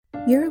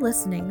You're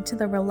listening to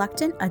the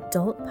Reluctant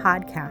Adult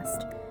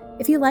Podcast.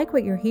 If you like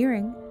what you're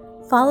hearing,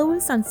 follow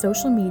us on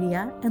social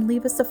media and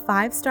leave us a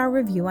 5-star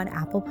review on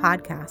Apple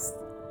Podcasts.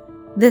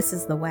 This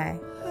is the way.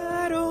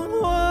 I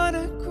don't want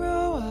to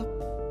grow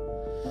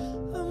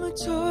up. I'm a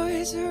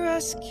Toys R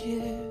Us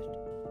kid.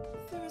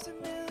 There's a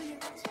million.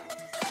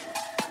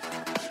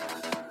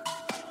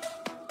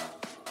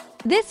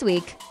 This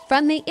week,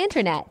 from the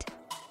internet,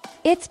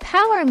 it's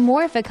Power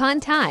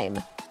Morphicon time.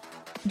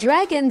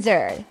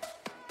 Dragonzord,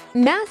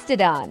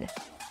 Mastodon,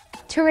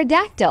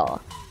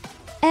 Pterodactyl,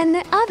 and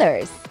the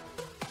others.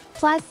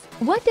 Plus,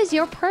 what does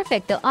your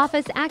perfect The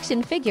Office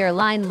action figure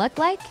line look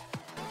like?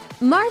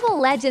 Marvel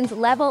Legends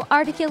level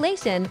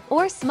articulation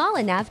or small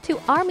enough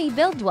to army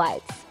build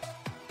whites?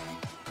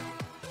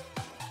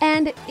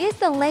 And is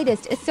the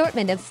latest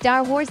assortment of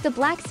Star Wars The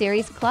Black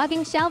Series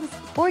clogging shelves,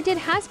 or did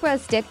Hasbro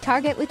stick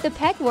Target with the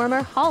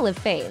Pegwarmer Hall of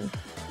Fame?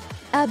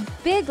 A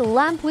big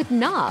lump with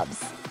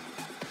knobs.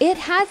 It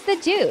has the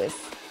juice.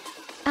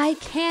 I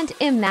can't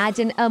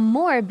imagine a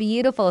more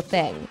beautiful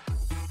thing.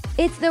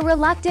 It's the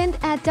Reluctant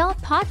Adult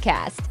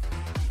Podcast.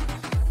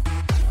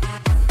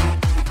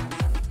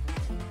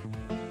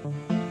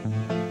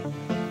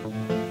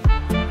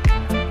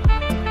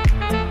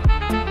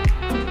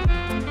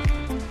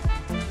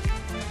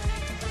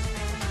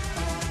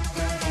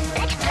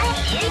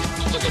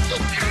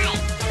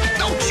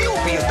 Don't you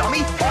be a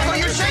dummy! Follow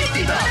your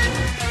safety belt!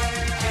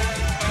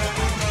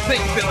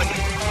 Think, Billy.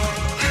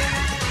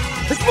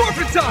 It's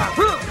Morphicon time!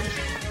 Huh?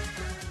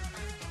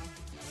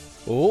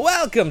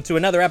 Welcome to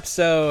another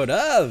episode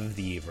of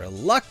the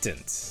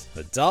Reluctant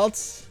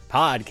Adult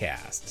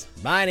Podcast.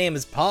 My name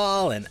is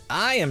Paul, and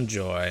I am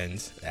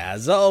joined,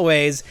 as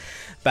always,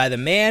 by the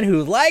man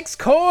who likes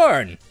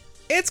corn.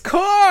 It's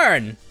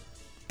Corn!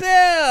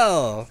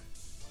 Bill!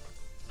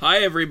 Hi,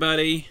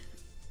 everybody.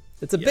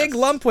 It's a big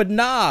lump with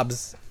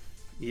knobs.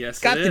 Yes, It's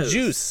got it the is.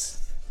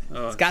 juice.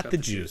 Oh, It's got the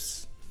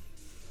juice.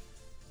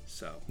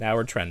 So Now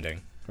we're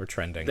trending. We're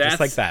trending. That's- Just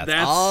like that. That's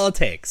that's- all it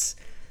takes.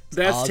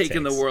 that's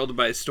taken the world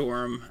by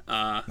storm.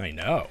 I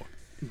know.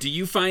 Do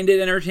you find it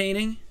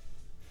entertaining?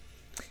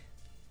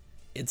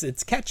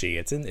 It's catchy.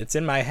 It's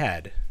in my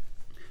head.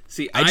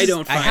 See, I I just-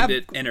 don't I find have-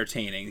 it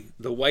entertaining.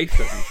 The wife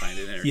doesn't find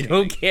it entertaining. You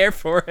don't care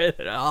for it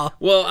at all.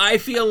 Well, I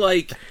feel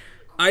like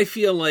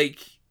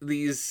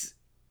these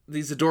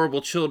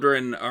adorable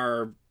children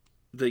are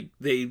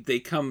they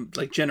come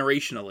like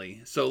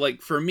generationally. So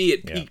like for me,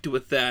 it peaked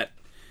with that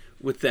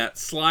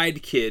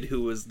slide kid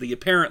who was the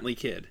apparently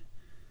kid.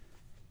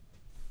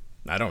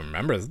 I don't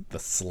remember the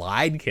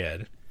slide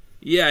kid.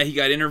 Yeah, he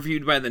got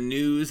interviewed by the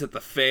news at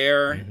the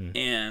fair,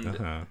 and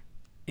Uh-huh.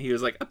 he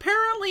was like,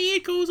 apparently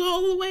it goes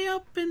all the way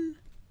up, and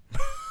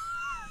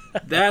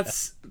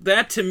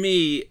that to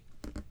me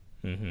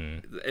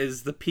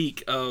is the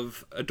peak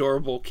of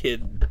adorable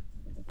kid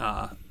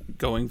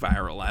going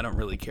viral. I don't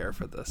really care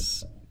for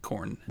this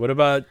corn. What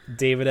about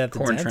David at the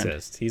Corn trend.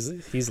 dentist?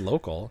 He's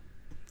local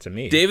to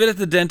me. David at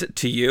the dentist,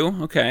 to you?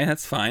 Okay,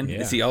 that's fine.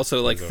 Yeah. Is he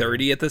also like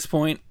 30 at this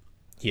point?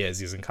 He is.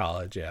 He's in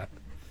college. Yeah.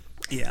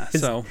 Yeah.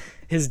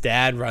 His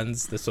dad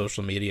runs the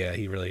social media.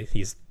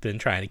 He's been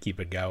trying to keep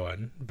it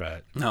going,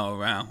 but Oh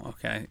wow.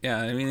 Okay. Yeah.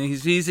 I mean,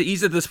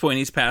 he's at this point.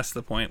 He's past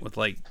the point with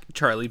like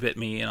Charlie bit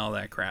me and all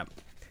that crap.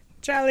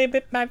 Charlie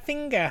bit my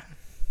finger.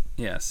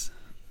 Yes.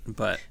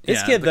 But This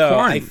yeah, kid, the though,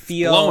 corn I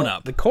feel blown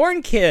up. the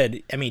corn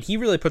kid. I mean, he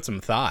really put some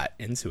thought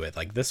into it.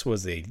 Like this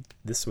was a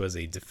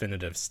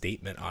definitive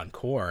statement on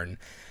corn,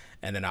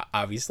 and then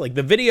obviously,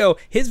 like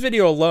his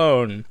video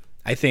alone,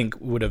 I think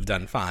would have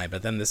done fine.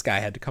 But then this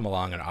guy had to come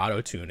along and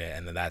auto-tune it,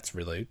 and then that's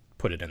really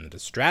put it into the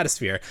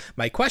stratosphere.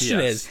 My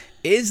question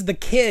is the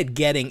kid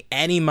getting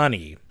any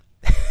money?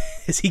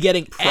 Is he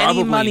getting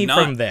any money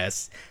not. from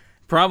this?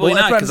 Probably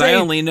Well, that's not, what I'm because I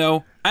saying. only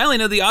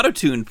know the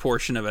auto-tune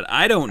portion of it.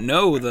 I don't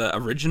know the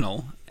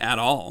original at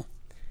all.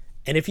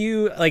 And if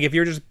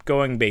you're just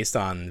going based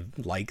on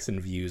likes and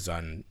views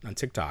on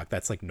TikTok,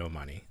 that's like no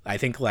money. I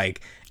think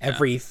like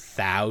every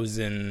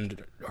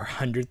 1,000 or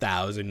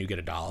 100,000 you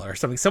get $1 or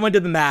something. Someone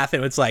did the math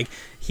and it's like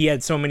he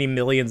had so many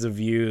millions of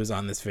views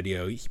on this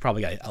video, he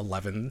probably got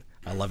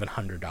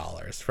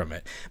 $1,100 from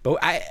it. But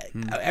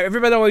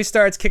everybody always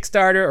starts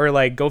Kickstarter or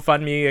like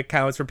GoFundMe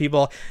accounts for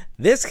people.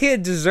 This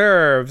kid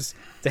deserves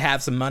to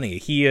have some money.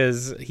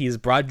 He's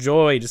brought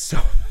joy to so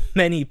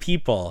many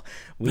people.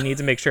 We need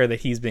to make sure that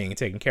he's being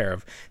taken care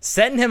of.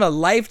 Send him a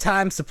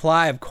lifetime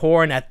supply of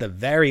corn at the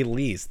very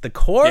least. The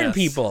corn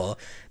people,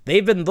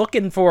 they've been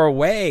looking for a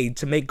way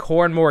to make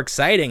corn more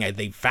exciting.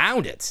 They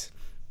found it.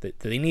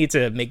 They need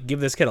to give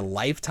this kid a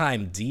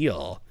lifetime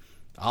deal.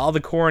 All the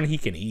corn he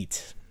can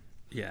eat.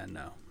 Yeah,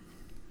 no.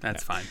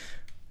 That's fine.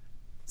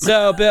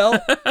 So, Bill,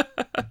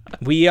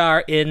 we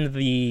are in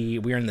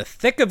the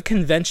thick of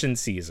convention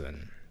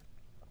season.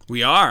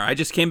 We are. I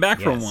just came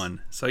back from Yes.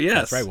 one. So yes.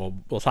 That's right.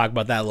 We'll talk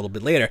about that a little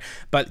bit later.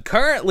 But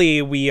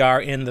currently we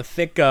are in the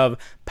thick of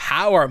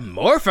Power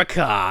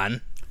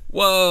Morphicon.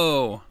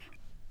 Whoa.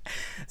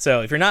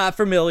 So if you're not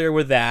familiar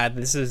with that,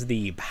 this is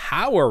the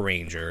Power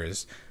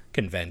Rangers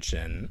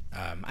convention.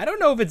 I don't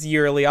know if it's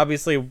yearly.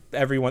 Obviously,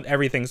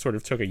 everything sort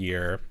of took a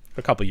year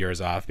a couple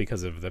years off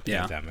because of the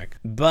pandemic.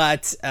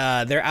 But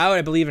they're out,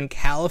 I believe, in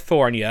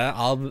California.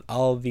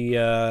 All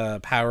the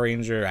Power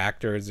Ranger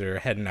actors are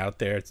heading out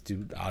there to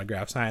do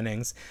autograph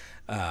signings.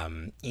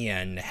 And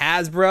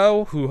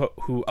Hasbro,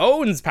 who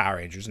owns Power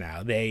Rangers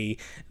now, they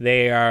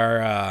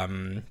are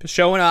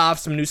showing off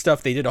some new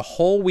stuff. They did a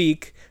whole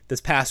week. This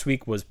past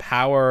week was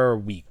Power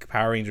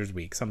Rangers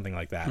Week, something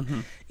like that.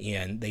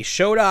 And they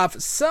showed off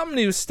some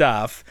new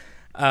stuff.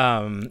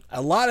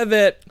 A lot of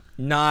it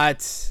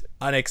not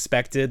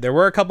unexpected. There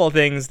were a couple of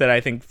things that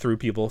I think threw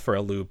people for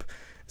a loop.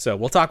 So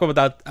we'll talk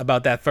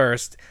about that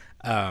first.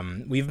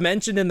 We've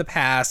mentioned in the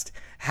past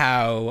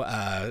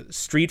how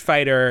Street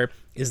Fighter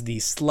is the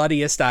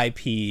sluttiest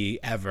IP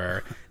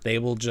ever. They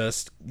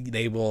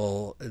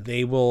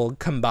will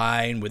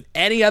combine with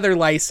any other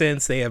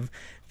license. They have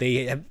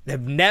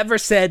never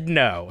said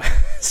no.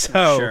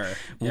 So Sure.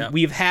 Yep.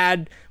 we've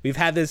had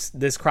this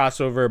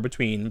crossover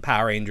between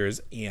Power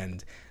Rangers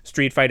and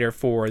Street Fighter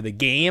for the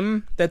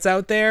game that's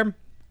out there,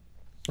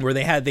 where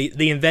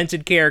they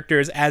invented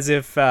characters as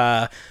if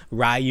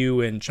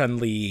Ryu and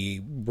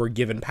Chun-Li were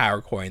given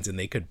power coins and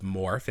they could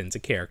morph into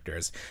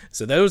characters.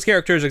 So those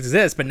characters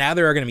exist, but now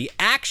there are going to be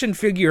action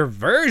figure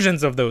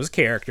versions of those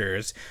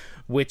characters,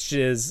 which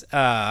is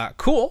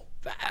cool.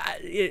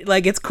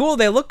 It's cool.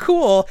 They look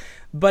cool,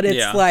 but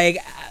it's I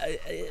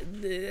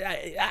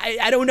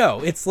don't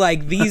know. It's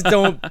like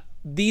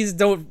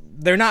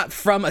they're not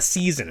from a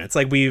season. It's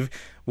like we've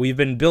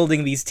been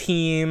building these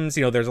teams.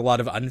 There's a lot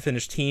of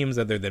unfinished teams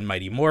other than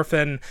Mighty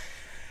Morphin.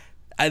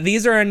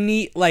 These are a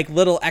neat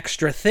little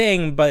extra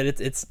thing, but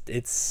it's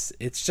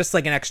just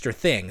like an extra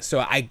thing.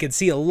 So I could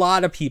see a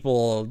lot of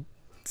people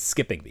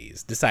skipping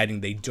these,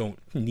 deciding they don't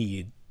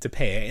need to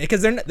pay,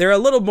 because they're a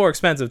little more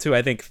expensive too.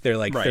 I think they're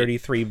like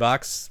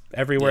 $33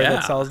 everywhere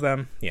that sells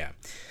them. Yeah,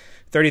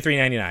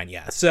 $33.99.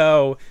 Yeah,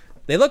 so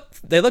they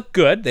look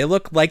good. They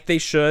look like they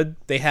should.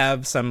 They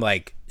have some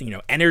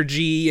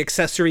energy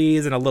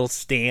accessories and a little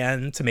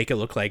stand to make it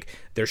look like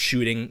they're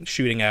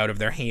shooting out of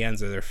their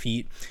hands or their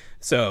feet.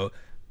 So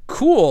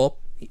cool.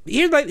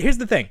 Here's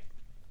the thing.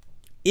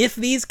 If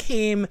these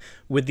came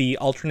with the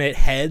alternate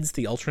heads,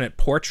 the alternate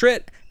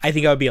portrait, I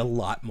think I would be a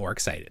lot more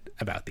excited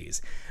about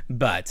these.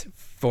 But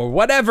for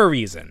whatever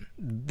reason,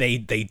 they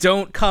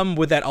don't come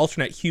with that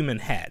alternate human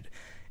head.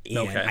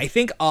 And I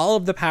think all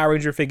of the Power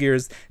Ranger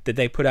figures that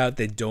they put out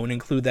that don't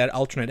include that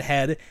alternate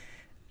head,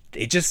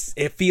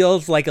 it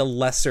feels like a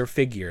lesser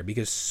figure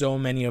because so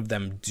many of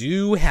them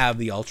do have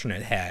the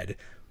alternate head.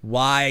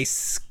 Why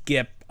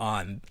skip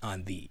on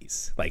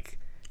these? Like,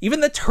 even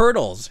the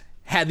Turtles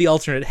had the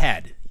alternate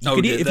head.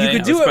 If you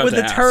could do it with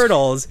the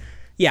Turtles,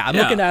 I'm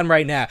looking at them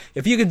right now.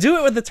 If you can do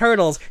it with the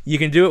Turtles, you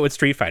can do it with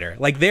Street Fighter.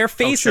 Like, their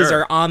faces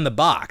are on the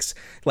box.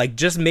 Like,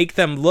 just make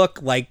them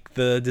look like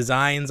the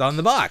designs on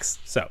the box.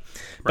 So,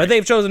 but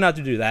they've chosen not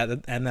to do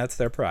that, and that's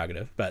their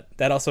prerogative. But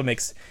that also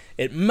makes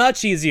it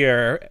much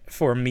easier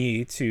for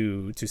me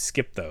to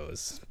skip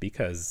those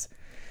because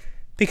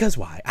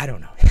why? I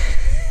don't know.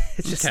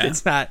 It's just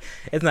it's not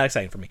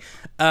exciting for me.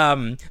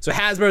 So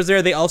Hasbro's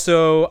there. They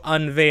also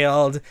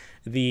unveiled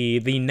the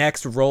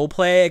next role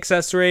play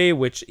accessory,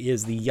 which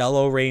is the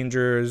Yellow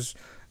Rangers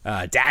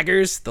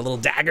daggers, the little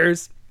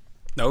daggers.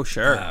 Oh,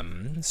 sure.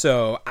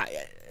 So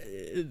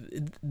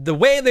the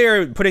way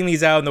they're putting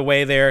these out and the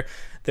way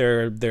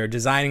they're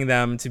designing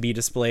them to be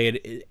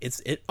displayed,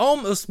 it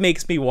almost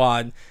makes me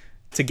want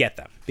to get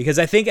them, because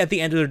I think at the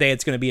end of the day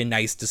it's going to be a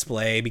nice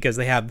display, because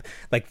they have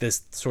like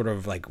this sort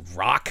of like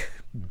rock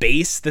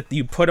base that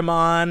you put them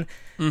on,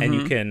 and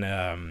you can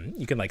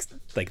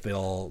like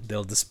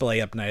they'll display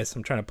up nice.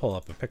 I'm trying to pull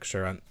up a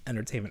picture on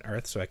Entertainment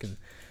Earth so I can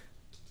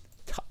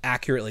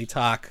accurately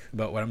talk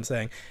about what I'm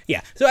saying.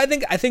 Yeah, so I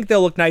think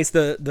they'll look nice.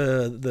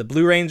 The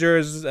Blue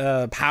Rangers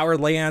Power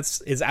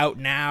Lance is out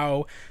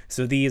now,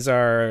 so these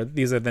are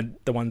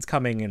the ones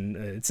coming, and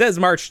it says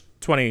March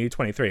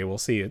 2023. We'll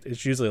see.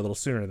 It's usually a little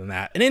sooner than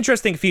that. An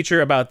interesting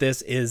feature about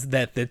this is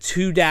that the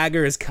two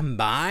daggers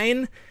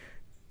combine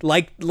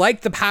like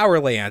the Power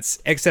Lance,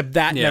 except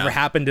that never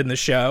happened in the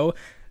show.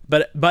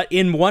 But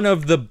in one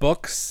of the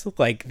books,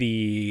 like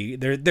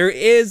there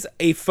is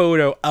a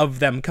photo of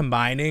them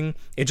combining.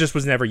 It just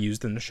was never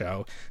used in the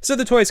show. So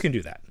the toys can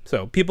do that.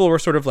 So people were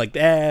sort of like,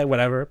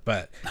 whatever.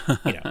 But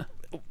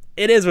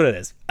it is what it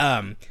is.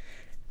 A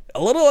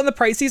little on the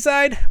pricey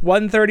side,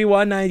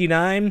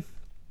 $131.99.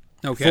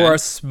 Okay. For a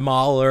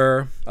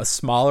smaller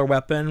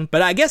weapon.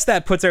 But I guess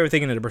that puts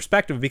everything into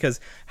perspective, because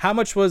how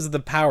much was the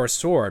Power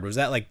Sword? Was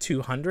that like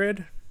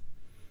 $200?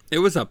 It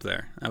was up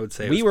there, I would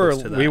say. We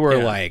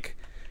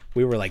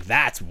were like,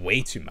 that's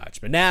way too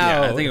much. But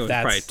now I think it was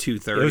probably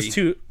 $230.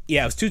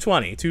 It was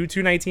 $220,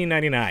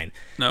 $219.99.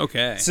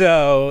 Okay.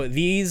 So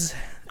these,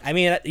 I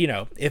mean,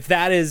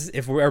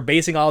 if we're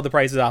basing all the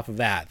prices off of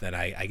that, then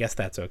I guess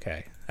that's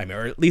okay. I mean,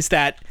 or at least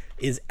that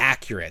is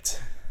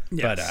accurate.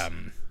 Yes. But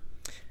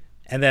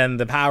and then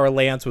the Power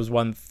Lance was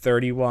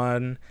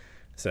 $131.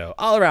 So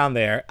all around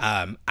there.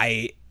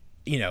 They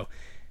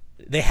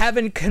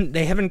haven't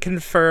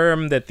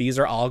confirmed that these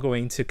are all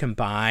going to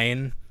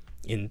combine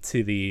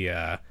into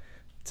the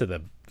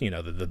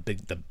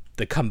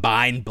the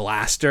combined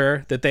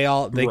blaster that they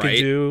could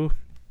do.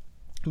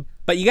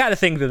 But you got to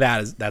think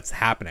that's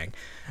happening.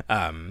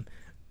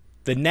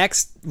 The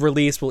next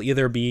release will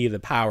either be the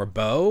Power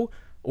Bow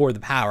or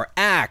the Power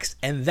Axe,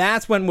 and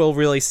that's when we'll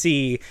really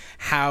see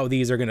how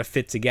these are going to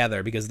fit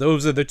together, because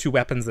those are the two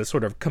weapons that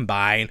sort of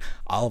combine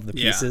all of the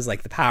pieces.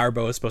 Like the Power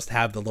Bow is supposed to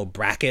have the little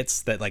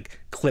brackets that like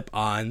clip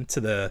on to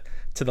the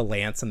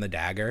lance and the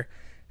dagger.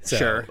 So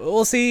sure.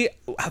 We'll see.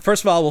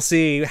 First of all, we'll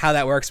see how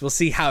that works. We'll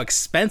see how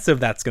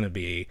expensive that's going to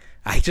be.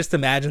 I just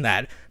imagine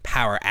that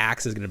Power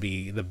Axe is going to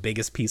be the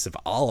biggest piece of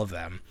all of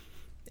them,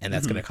 and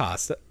that's going to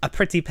cost a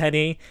pretty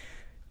penny.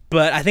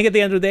 But I think at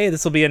the end of the day,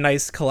 this will be a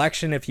nice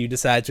collection if you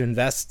decide to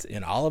invest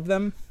in all of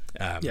them.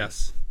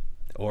 Yes.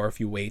 Or if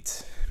you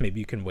wait,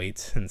 maybe you can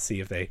wait and see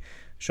if they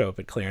show up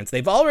at clearance.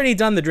 They've already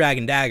done the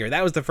Dragon Dagger.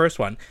 That was the first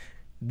one.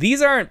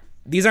 These aren't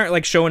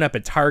like showing up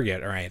at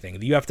Target or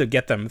anything. You have to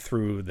get them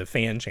through the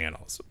fan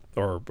channels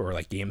or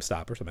like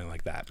GameStop or something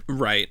like that.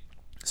 Right.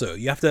 So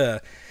you have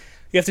to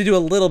do a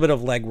little bit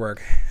of legwork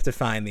to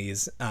find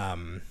these.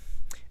 And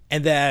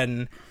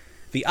then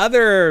the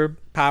other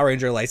Power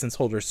Ranger license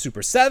holder,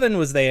 Super 7,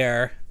 was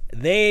there.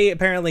 They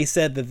apparently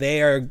said that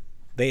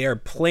they are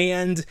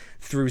planned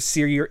through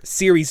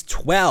Series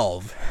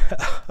 12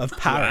 of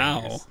Power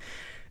Rangers.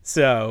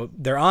 So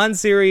they're on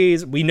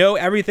series. We know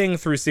everything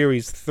through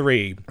Series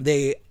 3.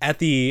 At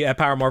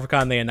Power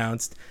Morphicon, they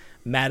announced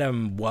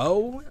Madame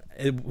Woe,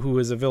 who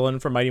is a villain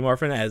from Mighty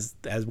Morphin, as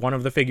one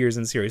of the figures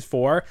in Series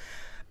 4.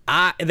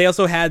 They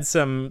also had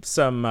some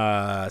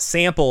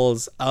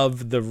samples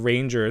of the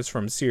Rangers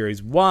from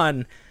Series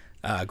 1,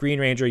 Green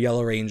Ranger,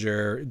 Yellow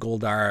Ranger,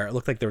 Goldar. It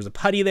looked like there was a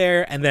putty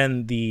there, and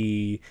then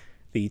the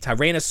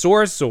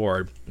Tyrannosaurus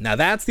Zord. Now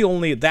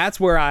that's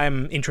where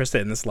I'm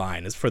interested in this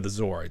line, is for the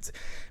Zords,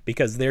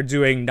 because they're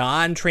doing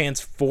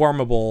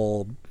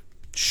non-transformable,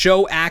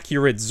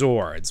 show-accurate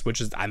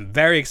Zords, I'm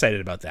very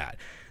excited about that.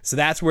 So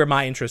that's where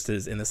my interest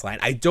is in this line.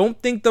 I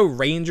don't think the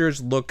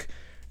Rangers look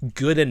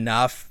good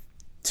enough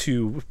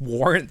to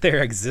warrant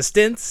their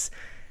existence.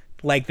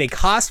 Like, they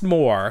cost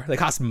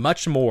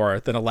much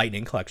more than a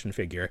Lightning Collection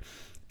figure.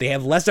 They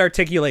have less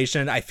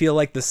articulation. I feel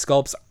like the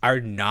sculpts are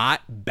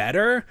not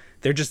better.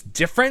 They're just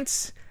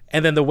different.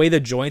 And then the way the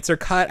joints are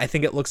cut, I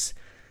think it looks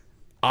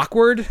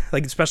awkward.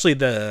 Like, especially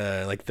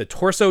the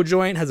torso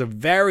joint has a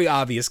very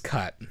obvious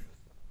cut.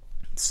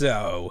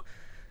 So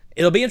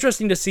it'll be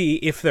interesting to see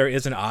if there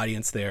is an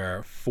audience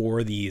there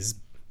for these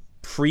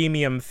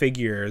premium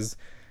figures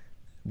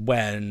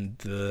when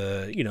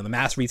the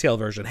mass retail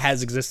version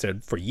has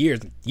existed for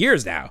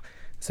years now.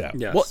 So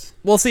yes.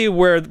 we'll see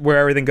where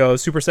everything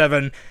goes. Super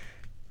 7,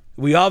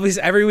 we always,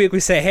 every week we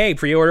say, hey,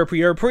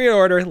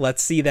 pre-order.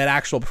 Let's see that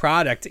actual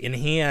product in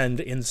hand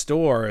in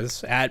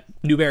stores at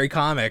Newberry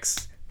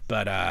Comics.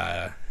 But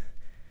I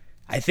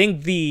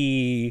think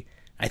we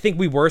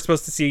were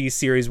supposed to see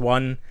Series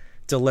 1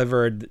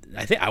 delivered,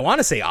 I want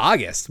to say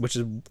August, which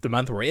is the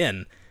month we're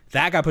in.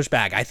 That got pushed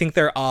back. I think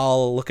they're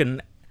all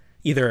looking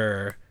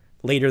either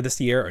later this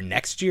year or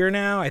next year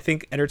now. I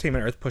think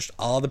Entertainment Earth pushed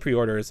all the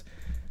pre-orders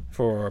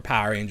for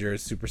Power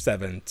Rangers Super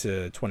 7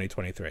 to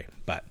 2023.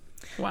 But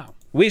wow,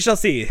 we shall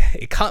see.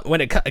 It comes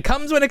when it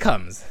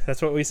comes.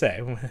 That's what we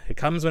say. It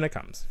comes when it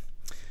comes.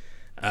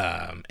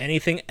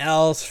 Anything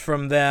else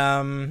from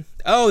them?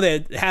 Oh,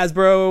 that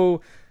Hasbro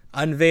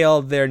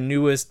unveiled their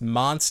newest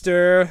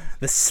monster,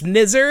 the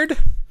Snizzard.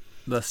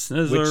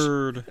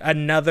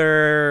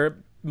 Another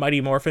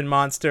Mighty Morphin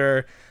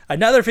monster.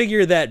 Another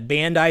figure that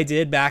Bandai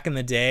did back in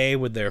the day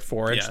with their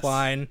 4-inch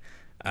line.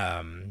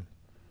 I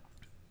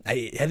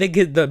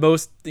think the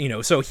most,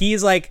 so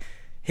he's like,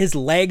 his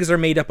legs are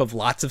made up of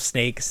lots of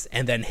snakes,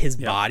 and then his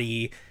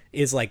body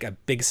is like a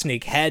big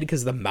snake head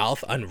because the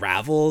mouth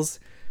unravels.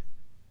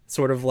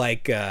 Sort of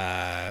like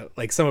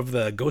some of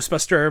the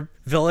Ghostbuster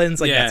villains,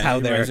 like that's how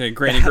Granny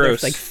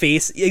Gross, like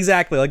face,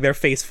 exactly, like their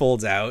face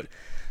folds out.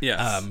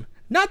 Yes.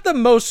 Not the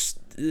most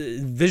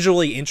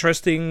visually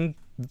interesting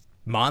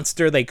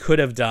monster they could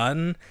have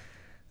done,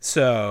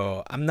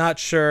 so I'm not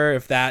sure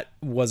if that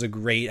was a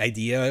great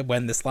idea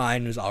when this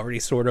line was already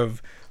sort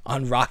of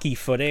on rocky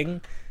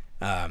footing.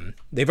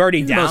 They've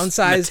already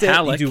downsized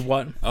it. You do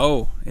one.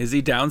 Oh, is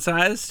he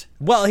downsized?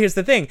 Well, here's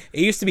the thing.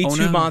 It used to be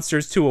two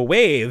monsters to a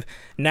wave.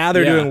 Now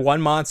they're doing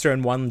one monster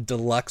and one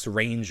deluxe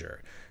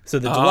ranger. So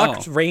the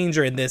deluxe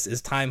ranger in this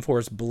is Time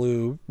Force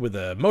Blue with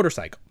a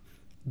motorcycle.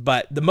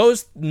 But the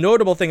most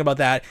notable thing about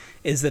that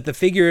is that the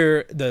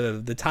figure,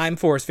 the Time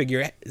Force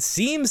figure,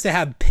 seems to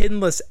have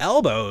pinless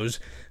elbows,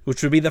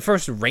 which would be the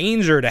first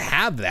ranger to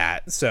have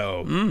that.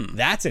 So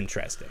that's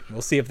interesting.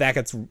 We'll see if that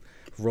gets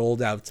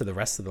rolled out to the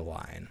rest of the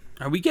line.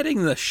 Are we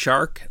getting the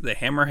shark, the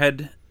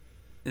hammerhead?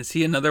 Is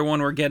he another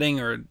one we're getting,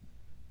 or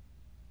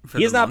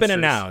he has not been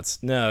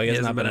announced? No, he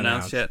has not been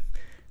announced yet.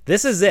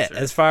 This is it.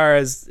 As far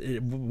as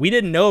we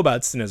didn't know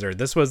about Snizzard,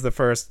 this was the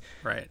first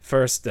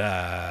reference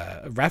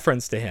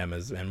to him,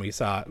 and we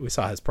saw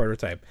his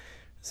prototype.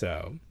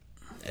 So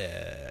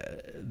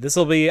this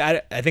will be.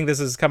 I think this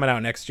is coming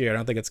out next year. I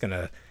don't think it's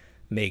gonna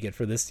make it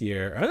for this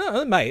year. I don't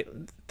know, it might.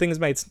 Things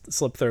might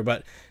slip through,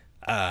 but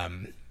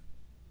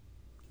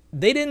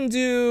they didn't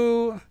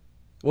do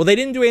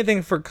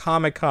anything for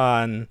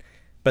Comic-Con,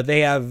 but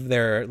they have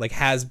their like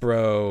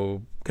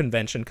Hasbro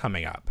convention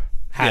coming up.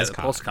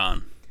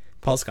 PulseCon.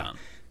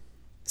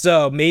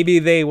 So maybe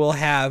they will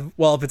have,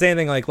 well, if it's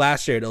anything like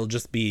last year, it'll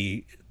just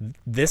be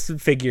this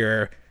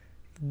figure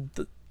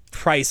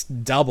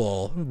priced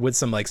double with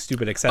some like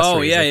stupid accessories.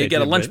 Oh yeah, you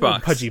get a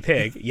lunchbox. Pudgy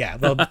Pig. Yeah,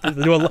 they'll do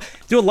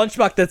a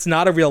lunchbox that's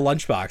not a real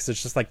lunchbox.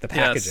 It's just like the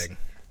packaging.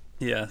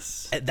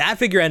 Yes. That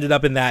figure ended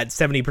up in that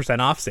 70%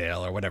 off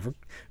sale or whatever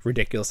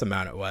ridiculous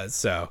amount it was.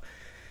 So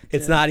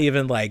it's not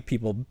even like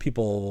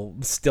people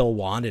still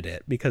wanted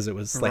it because it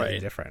was slightly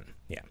different.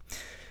 Yeah.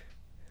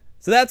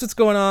 So that's what's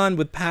going on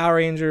with Power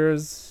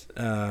Rangers.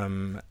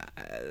 Hasbro's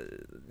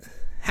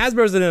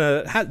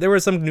there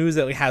was some news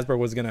that Hasbro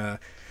was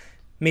gonna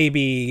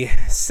maybe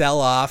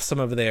sell off some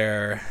of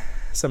their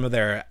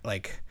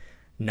like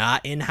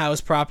not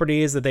in-house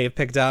properties that they've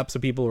picked up. So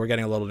people were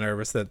getting a little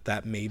nervous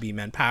that maybe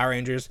meant Power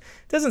Rangers.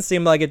 Doesn't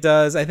seem like it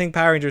does. I think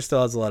Power Rangers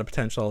still has a lot of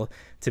potential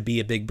to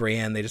be a big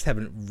brand. They just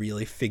haven't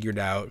really figured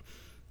out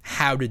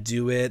how to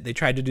do it. They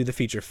tried to do the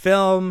feature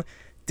film,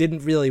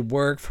 didn't really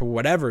work for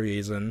whatever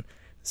reason.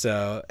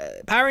 So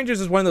Power Rangers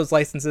is one of those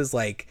licenses,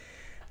 like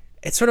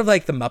it's sort of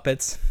like the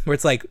Muppets, where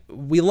it's like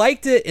we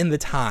liked it in the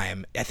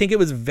time. I think it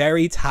was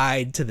very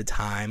tied to the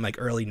time, like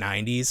early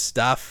 90s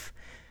stuff,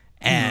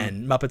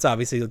 and Muppets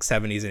obviously like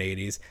 70s and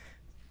 80s.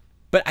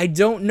 But I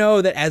don't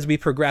know that as we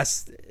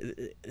progress,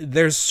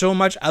 there's so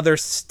much other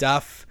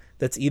stuff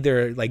that's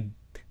either like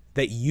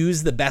that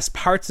use the best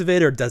parts of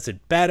it or does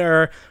it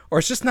better, or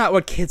it's just not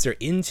what kids are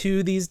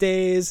into these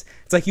days.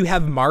 It's like you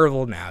have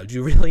Marvel now. Do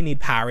you really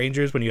need Power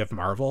Rangers when you have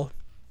Marvel?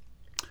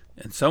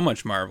 And so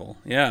much Marvel,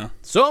 yeah.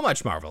 So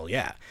much Marvel,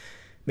 yeah.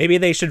 Maybe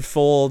they should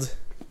fold.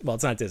 Well,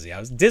 it's not Disney.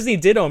 Disney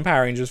did own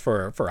Power Rangers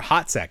for a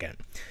hot second,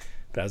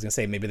 but I was gonna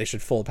say maybe they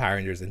should fold Power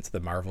Rangers into the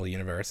Marvel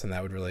universe, and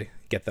that would really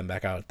get them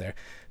back out there.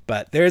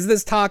 But there's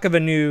this talk of a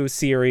new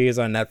series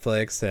on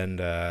Netflix, and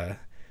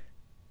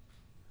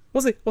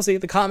we'll see. We'll see.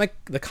 The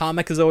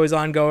comic is always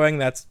ongoing.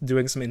 That's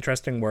doing some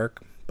interesting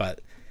work,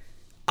 but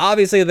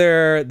obviously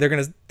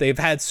they've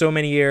had so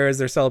many years.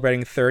 They're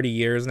celebrating 30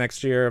 years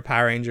next year of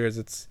Power Rangers.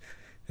 It's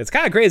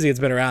kind of crazy it's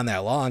been around that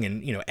long,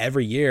 and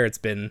every year it's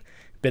been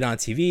on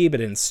TV, but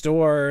in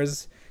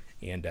stores,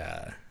 and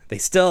they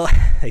still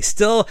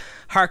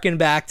harken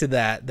back to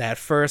that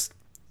first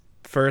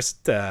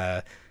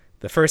the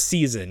first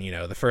season,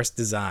 the first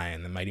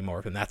design, the Mighty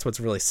Morphin. That's what's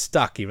really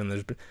stuck,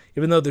 even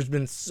though there's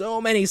been so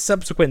many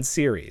subsequent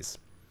series.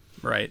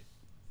 Right.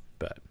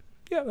 But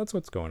yeah, that's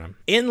what's going on.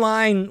 In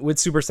line with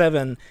Super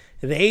 7,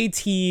 they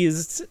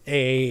teased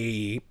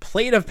a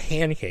plate of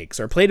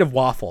pancakes or plate of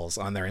waffles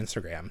on their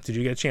Instagram. Did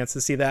you get a chance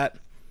to see that?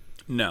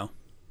 No.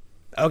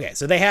 Okay,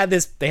 so they had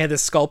this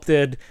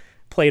sculpted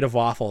plate of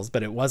waffles,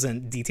 but it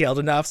wasn't detailed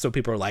enough, so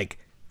people were like,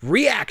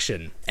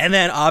 reaction. And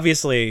then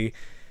obviously,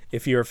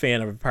 if you're a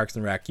fan of Parks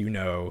and Rec, you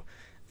know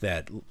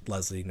that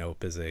Leslie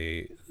Knope is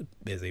a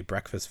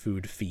breakfast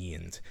food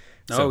fiend.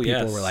 So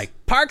people were like,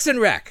 Parks and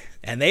Rec,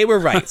 and they were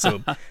right.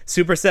 So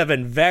Super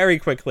 7 very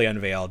quickly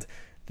unveiled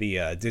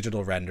the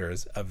digital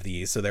renders of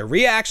these. So they're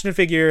reaction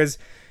figures.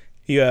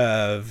 You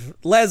have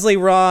Leslie,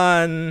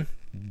 Ron,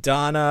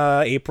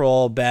 Donna,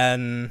 April,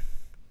 Ben.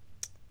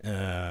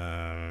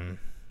 Maybe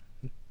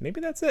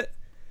that's it.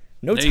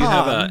 No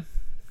Tom.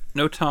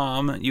 No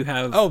Tom. You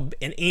have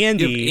and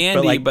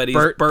Andy, but he's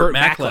Burt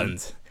Macklin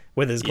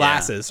with his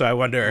glasses. So I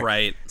wonder.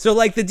 Right. So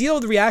like the deal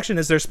with reaction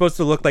is they're supposed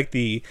to look like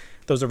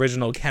those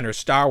original Kenner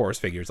Star Wars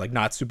figures, like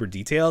not super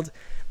detailed.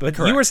 But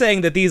you were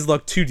saying that these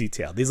look too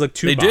detailed. These look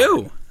too. They modern.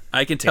 do.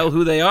 I can tell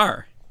who they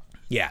are.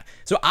 Yeah.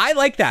 So I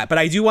like that, but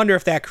I do wonder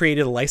if that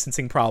created a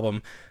licensing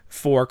problem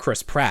for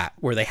Chris Pratt,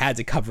 where they had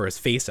to cover his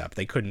face up.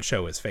 They couldn't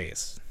show his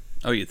face.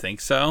 Oh, you think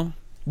so?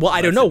 Well,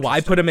 I don't know.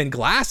 Why put him in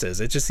glasses?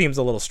 It just seems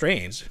a little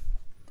strange.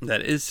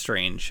 That is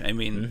strange. I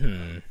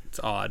mean, it's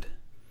odd.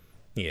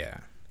 Yeah.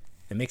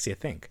 It makes you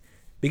think.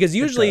 Because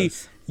usually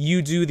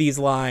you do these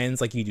lines,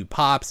 like you do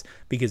Pops,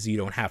 because you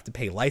don't have to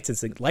pay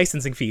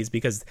licensing fees,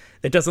 because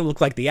it doesn't look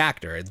like the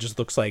actor. It just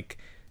looks like,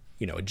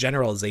 a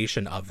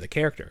generalization of the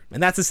character.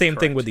 And that's the same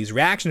thing with these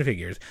reaction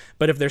figures.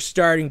 But if they're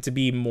starting to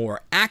be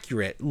more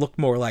accurate, look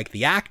more like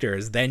the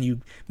actors, then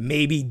you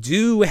maybe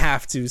do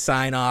have to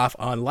sign off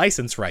on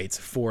license rights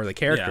for the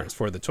characters,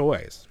 for the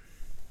toys.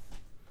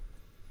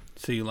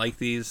 So you like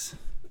these?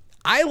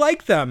 I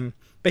like them,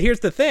 but here's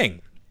the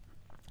thing.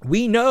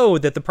 We know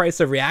that the price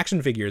of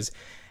reaction figures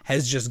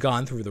has just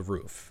gone through the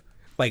roof.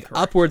 Like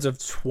upwards of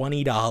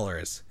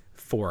 $20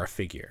 for a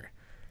figure.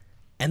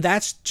 And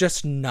that's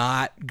just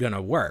not going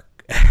to work.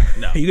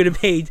 No. You're going to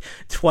pay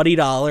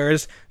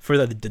 $20 for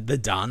the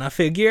Donna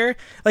figure?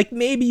 Like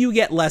maybe you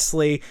get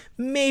Leslie,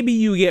 maybe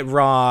you get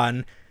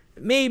Ron,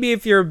 maybe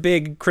if you're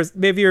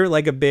maybe you're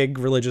like a big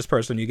religious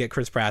person, you get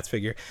Chris Pratt's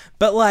figure.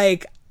 But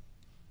like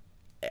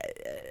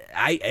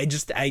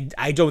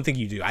I don't think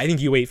you do. I think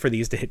you wait for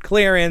these to hit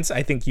clearance.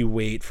 I think you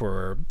wait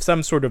for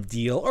some sort of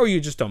deal, or you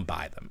just don't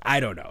buy them. I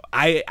don't know.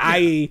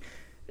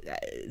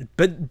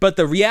 but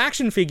the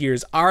reaction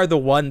figures are the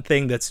one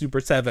thing that Super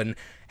 7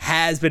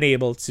 has been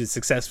able to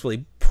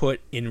successfully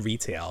put in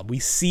retail. We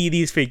see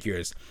these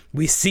figures.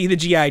 We see the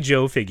G.I.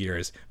 Joe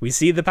figures. We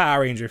see the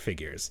Power Ranger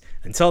figures.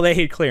 Until they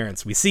hit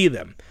clearance, we see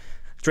them.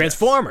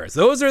 Transformers,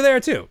 those are there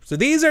too. So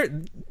these are...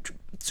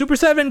 Super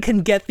 7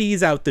 can get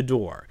these out the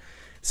door.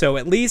 So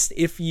at least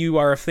if you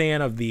are a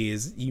fan of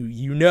these,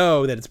 you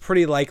know that it's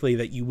pretty likely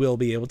that you will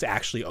be able to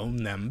actually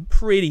own them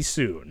pretty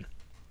soon.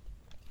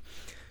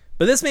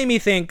 But this made me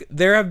think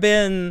there have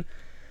been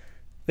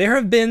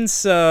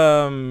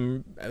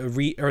some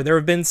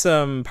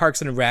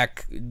Parks and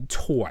Rec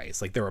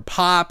toys. Like there were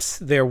Pops,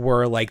 there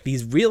were like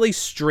these really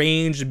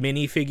strange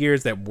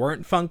minifigures that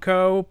weren't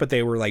Funko, but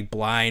they were like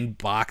blind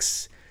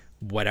box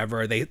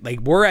whatever. They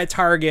like were at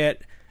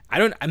Target.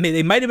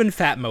 They might have been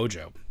Fat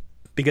Mojo,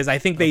 because I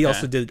think they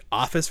also did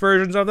office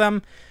versions of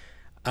them.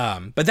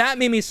 But that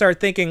made me start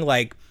thinking,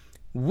 like,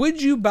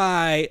 would you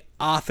buy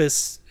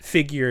office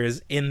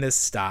figures in this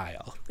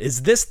style?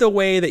 Is this the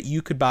way that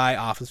you could buy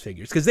office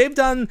figures? Because they've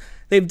done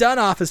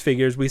office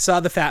figures. We saw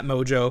the Fat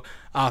Mojo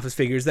office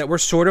figures that were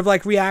sort of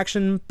like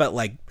reaction, but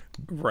like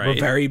were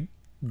very,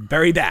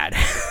 very bad.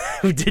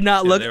 Who did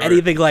not look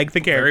anything like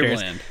the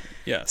characters. Very bland.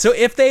 Yeah. So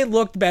if they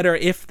looked better,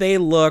 if they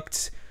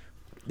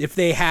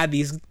had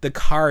the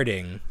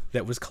carding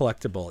that was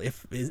collectible,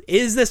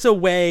 is this a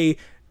way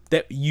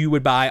that you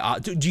would buy?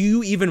 Do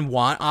you even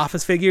want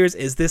office figures?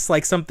 Is this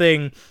like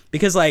something,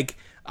 because like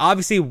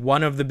obviously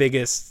one of the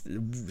biggest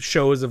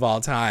shows of all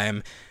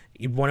time,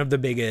 one of the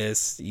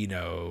biggest,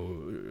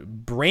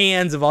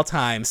 brands of all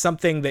time,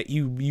 something that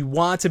you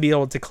want to be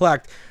able to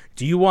collect.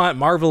 Do you want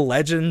Marvel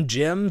Legend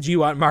Jim? Do you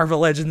want Marvel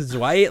Legends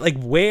Dwight? Like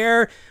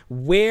where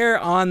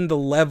on the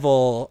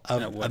level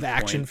of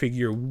action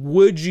figure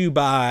would you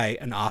buy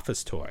an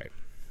office toy?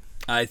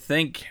 I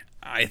think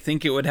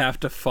it would have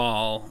to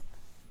fall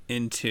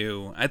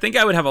into... I think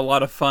I would have a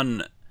lot of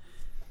fun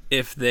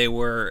if they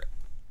were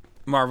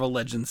Marvel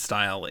Legends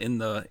style in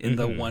the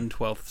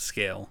 1/12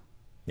 scale.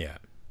 Yeah.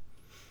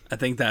 I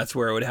think that's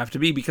where it would have to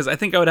be, because I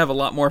think I would have a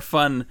lot more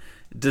fun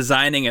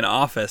designing an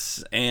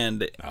office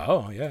and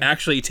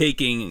actually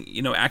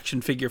taking,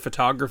 action figure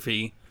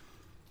photography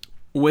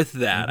with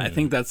that. I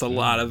think that's a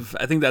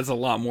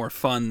lot more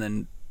fun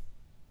than,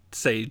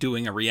 say,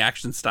 doing a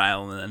reaction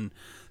style and then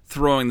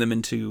throwing them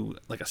into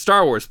like a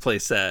Star Wars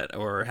playset,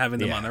 or having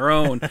them on their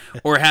own,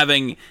 or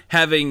having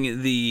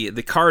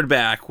the card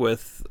back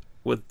with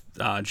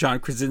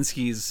John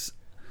Krasinski's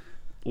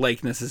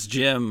likeness as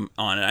Jim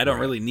on it. I don't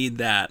really need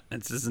that.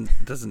 It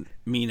doesn't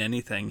mean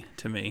anything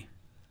to me.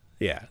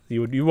 Yeah,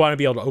 you want to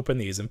be able to open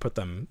these and put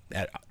them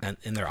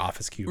in their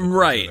office cubicles,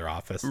 right? In their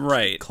office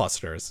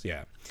clusters.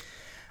 Yeah,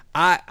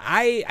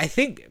 I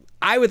think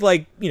I would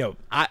like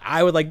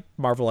I would like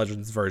Marvel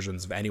Legends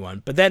versions of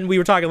anyone. But then we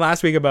were talking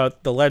last week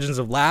about the Legends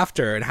of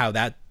Laughter and how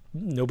that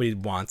nobody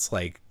wants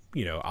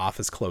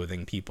office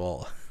clothing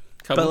people.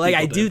 But like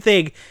I do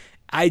think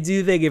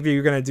if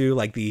you're gonna do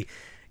like the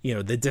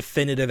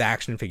definitive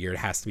action figure, it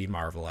has to be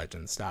Marvel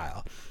Legends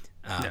style.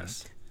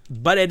 Yes.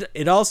 But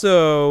it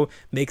also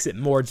makes it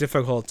more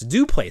difficult to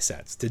do play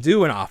sets, to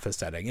do an office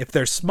setting. If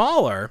they're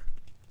smaller,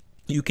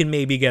 you can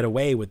maybe get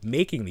away with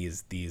making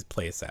these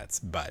play sets.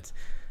 But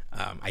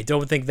I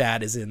don't think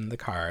that is in the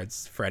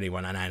cards for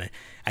anyone. And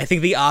I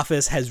think the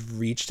office has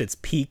reached its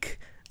peak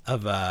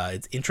of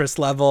its interest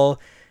level.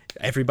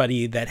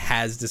 Everybody that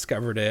has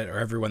discovered it, or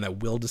everyone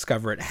that will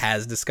discover it,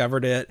 has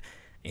discovered it.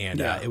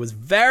 And it was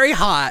very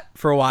hot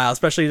for a while,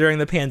 especially during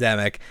the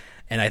pandemic.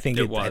 And I think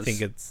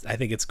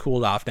it's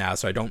cooled off now,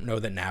 so I don't know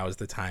that now is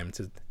the time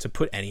to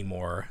put any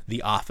more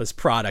The Office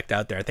product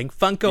out there. I think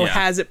Funko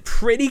has it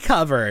pretty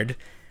covered.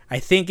 I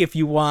think if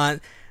you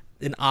want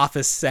an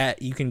Office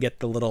set, you can get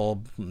the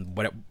little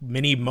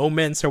mini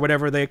moments or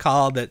whatever they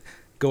call that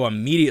go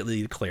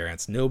immediately to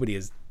clearance. Nobody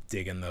is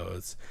digging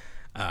those.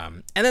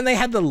 And then they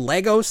had the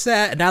Lego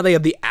set, and now they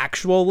have the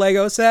actual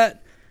Lego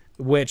set,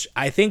 which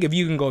I think if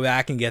you can go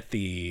back and get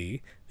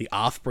the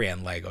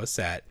off-brand Lego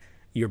set,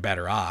 you're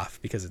better off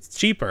because it's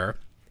cheaper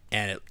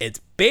and it's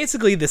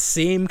basically the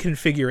same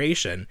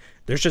configuration.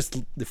 There's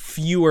just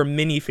fewer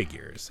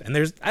minifigures, and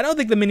I don't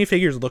think the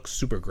minifigures look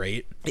super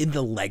great in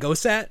the Lego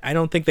set. I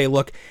don't think they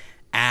look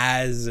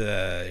as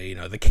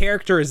the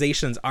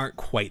characterizations aren't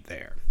quite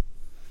there.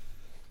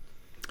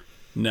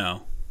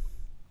 No,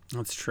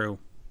 that's true.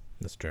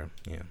 That's true.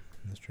 Yeah,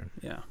 that's true.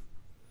 Yeah,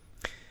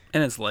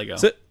 and it's Lego.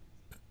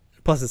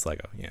 Plus it's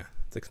Lego. Yeah,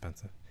 it's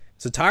expensive.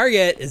 So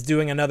Target is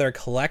doing another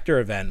collector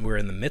event. We're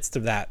in the midst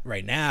of that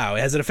right now.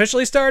 Has it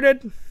officially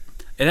started?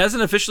 It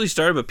hasn't officially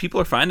started, but people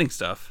are finding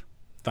stuff.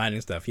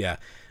 Yeah.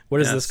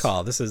 What is this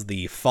called? This is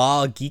the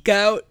Fall Geek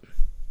Out?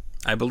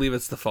 I believe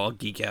it's the Fall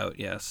Geek Out,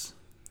 yes.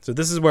 So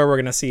this is where we're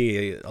going to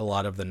see a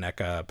lot of the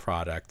NECA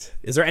product.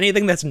 Is there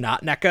anything that's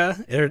not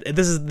NECA?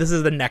 This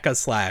is the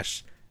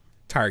NECA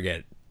 /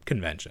 Target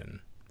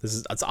convention.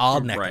 It's all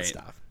NECA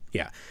stuff.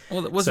 Yeah.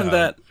 Well, wasn't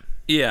that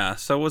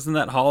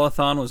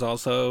Haulathon was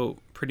also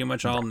pretty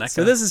much all NECA.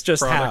 So this is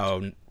just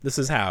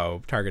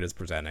how Target is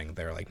presenting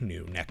their like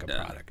new NECA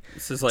product.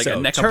 This is like a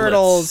NECA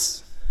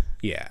Turtles.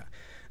 Yeah.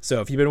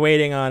 So if you've been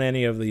waiting on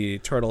any of the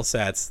turtle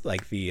sets,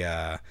 like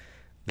the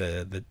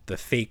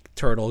fake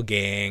turtle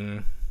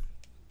gang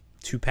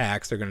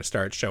 2-packs are going to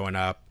start showing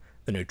up.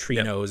 The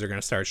neutrinos are going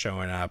to start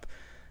showing up.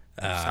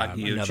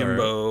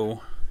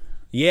 Jimbo.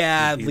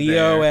 Yeah,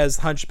 Leo as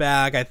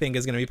Hunchback, I think,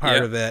 is going to be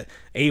part of it.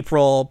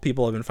 April,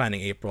 people have been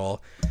finding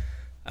April.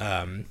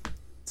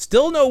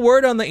 Still no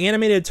word on the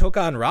animated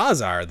Tokan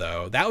Razar,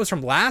 though. That was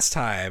from last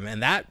time,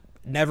 and that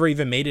never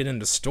even made it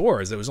into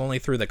stores. It was only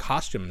through the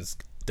costumes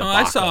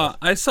debacle.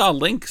 I saw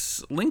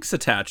links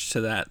attached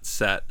to that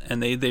set,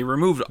 and they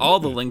removed all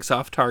the links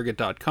off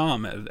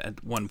Target.com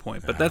at one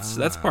point. But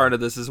that's part of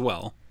this as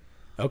well.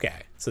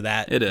 Okay, so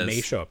that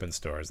may show up in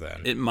stores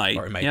then. It might,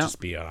 or it might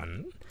just be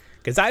on.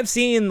 Because I've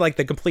seen like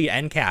the complete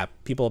end cap.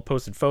 People have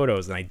posted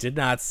photos, and I did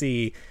not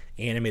see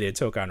animated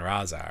Tokan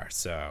Razar.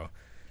 So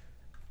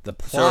the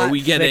plot. So are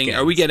we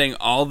getting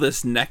all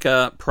this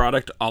NECA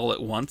product all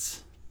at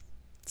once?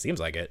 Seems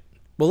like it.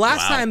 Well,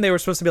 last time they were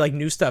supposed to be like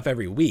new stuff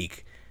every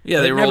week.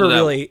 Yeah, they rolled it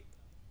out.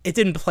 It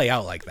didn't play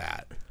out like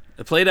that.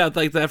 It played out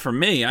like that for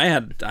me. I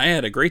had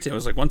a great time. It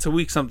was like once a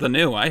week something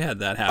new. I had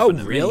that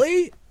happen. Oh,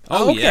 really? Me.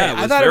 Oh, okay. Yeah.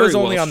 I thought it was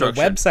only on the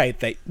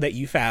website that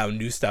you found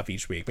new stuff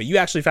each week, but you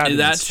actually found it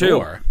in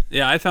store. Too.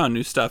 Yeah, I found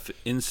new stuff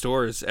in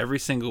stores every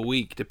single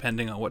week,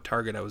 depending on what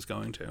Target I was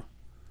going to.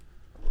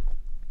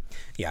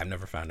 Yeah, I've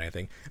never found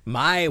anything.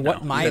 My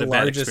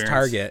largest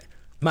Target,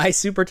 my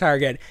super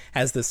Target,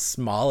 has the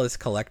smallest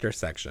collector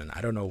section.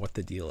 I don't know what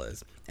the deal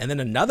is. And then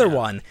another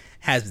one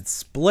has it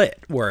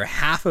split, where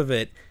half of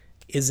it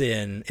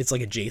it's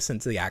like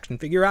adjacent to the action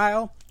figure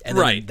aisle, and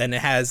then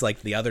it has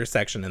like the other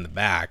section in the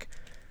back.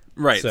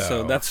 Right,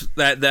 so that's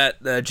that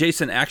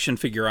adjacent action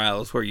figure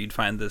aisle is where you'd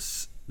find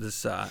this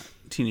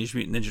Teenage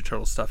Mutant Ninja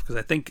Turtle stuff, because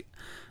I think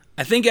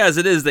as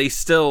it is they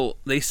still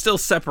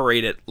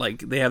separate it.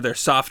 Like they have their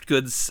soft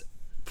goods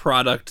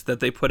product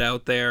that they put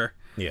out there,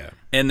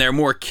 and their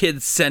more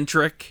kid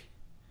centric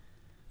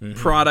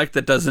product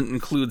that doesn't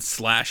include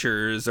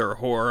slashers or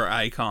horror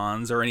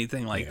icons or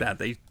anything like that.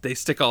 They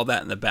stick all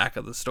that in the back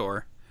of the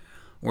store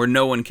where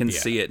no one can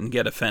see it and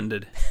get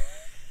offended.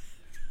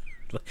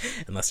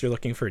 Unless you're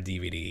looking for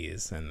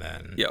DVDs, and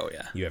then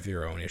you have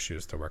your own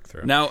issues to work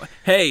through. Now,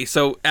 hey,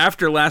 so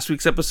after last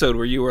week's episode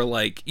where you were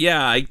like,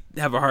 yeah, I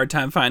have a hard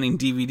time finding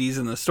DVDs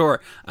in the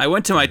store, I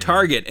went to my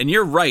Target, and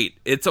you're right.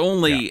 It's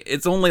only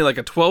like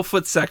a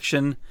 12-foot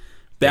section,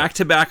 back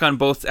to back on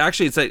both.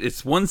 Actually,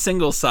 it's one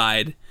single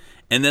side,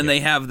 and then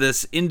they have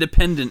this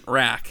independent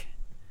rack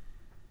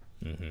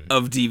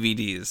of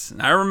DVDs.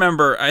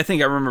 I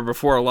think I remember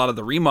before a lot of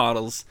the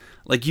remodels,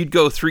 like you'd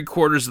go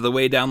 3/4 of the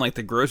way down like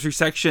the grocery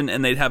section,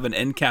 and they'd have an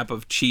end cap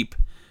of cheap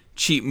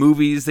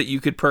movies that you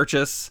could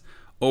purchase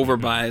over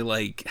by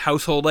like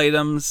household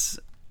items.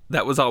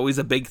 That was always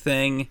a big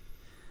thing.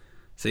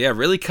 So yeah,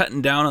 really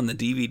cutting down on the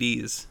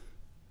DVDs.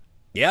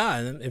 Yeah,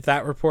 and if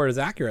that report is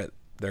accurate,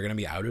 they're going to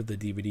be out of the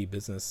DVD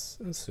business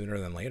sooner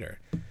than later.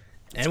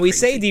 And we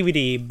say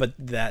DVD, but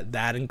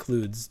that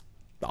includes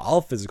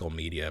all physical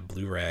media,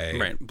 Blu-ray.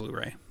 Right,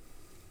 Blu-ray.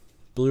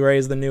 Blu-ray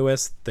is the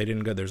newest. They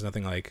didn't go. There's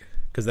nothing like,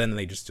 because then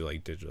they just do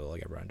like digital.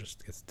 Like everyone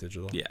just gets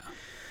digital. Yeah.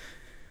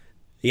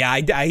 Yeah,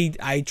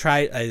 I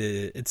tried.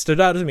 It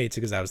stood out to me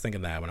too because I was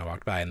thinking that when I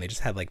walked by, and they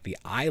just had like the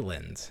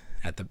island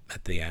at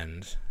the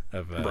end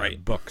of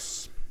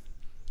books.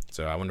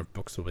 So I wonder if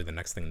books will be the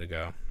next thing to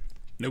go.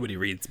 Nobody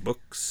reads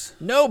books.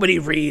 Nobody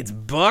reads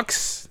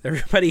books.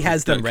 Everybody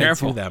has them read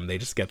to them. They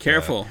just get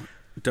careful.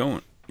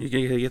 Don't.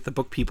 You get the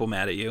book people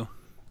mad at you.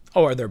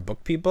 Oh, are there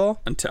book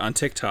people? On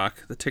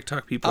TikTok. The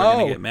TikTok people are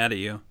going to get mad at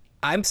you.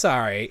 I'm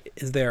sorry.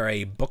 Is there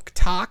a book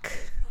talk?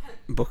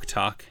 Book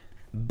talk.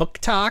 Book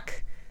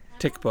talk?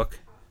 Tick book.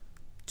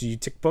 Do you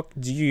tick book?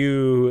 Do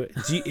you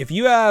if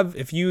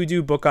you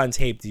do book on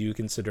tape, do you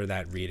consider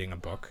that reading a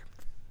book?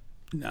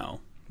 No.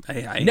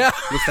 No.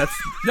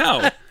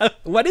 No.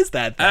 What is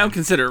that then? I don't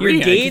consider it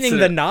reading. You're gaining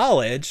the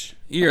knowledge.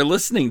 You're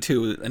listening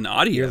to an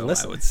audio,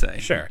 I would say.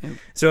 Sure.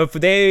 So if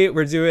they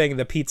were doing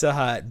the Pizza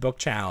Hut book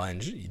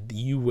challenge,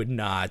 you would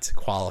not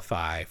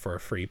qualify for a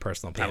free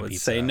personal pan pizza. I would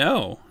say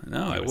no.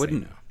 No, I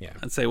wouldn't. Yeah.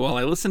 I'd say, well,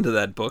 I listened to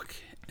that book,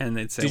 and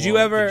they'd say, did you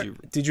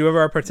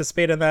ever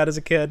participate in that as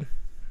a kid?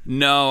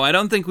 No, I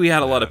don't think we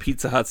had a lot of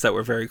Pizza Huts that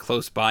were very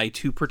close by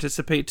to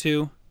participate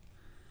to.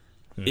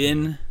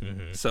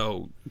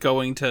 So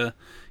going to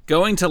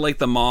like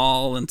the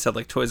mall and to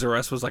like Toys R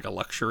Us was like a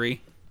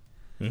luxury.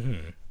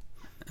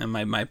 And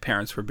my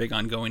parents were big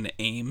on going to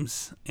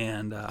Ames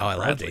and I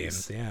loved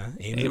Ames. Yeah,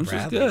 Ames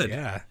was good.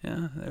 Yeah,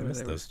 I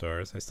miss those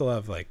stores. I still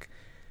have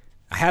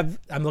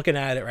I'm looking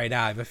at it right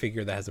now. I have a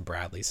figure that has a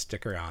Bradley's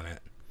sticker on it.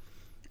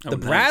 The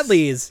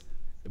Bradley's,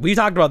 we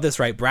talked about this,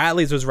 right?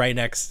 Bradley's was right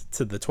next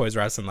to the Toys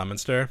R Us in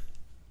Leominster.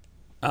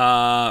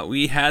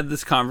 We had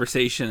this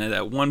conversation, and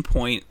at one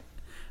point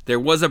there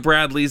was a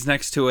Bradley's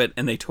next to it,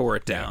 and they tore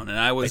it down. And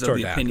I was of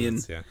the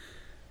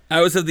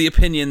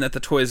opinion, that the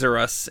Toys R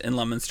Us in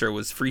Leominster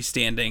was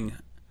freestanding,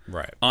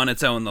 on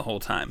its own the whole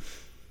time.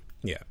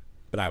 Yeah,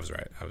 but I was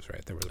right.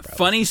 There was a Bradley's.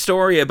 Funny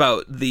story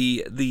about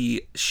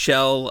the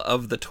shell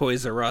of the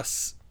Toys R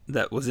Us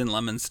that was in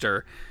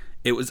Leominster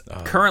It was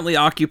currently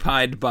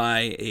occupied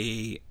by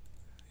a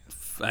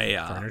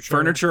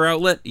furniture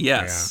outlet.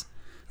 Yes.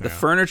 Yeah. The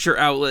furniture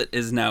outlet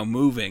is now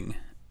moving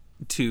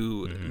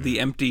to the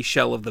empty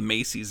shell of the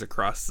Macy's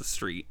across the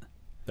street.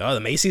 Oh,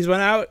 the Macy's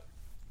went out?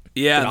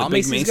 Yeah, Did the all big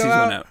Macy's Macy's go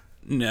out? went out.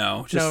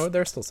 No, just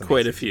there's still some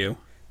quite Macy's. a few.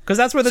 Because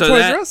that's where the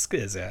Toys R Us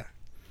is at.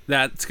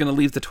 That's going to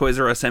leave the Toys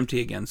R Us empty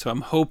again. So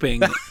I'm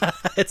hoping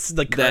it's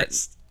the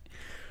that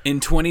in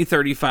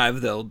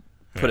 2035 they'll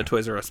put a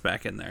Toys R Us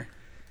back in there.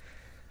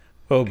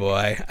 Oh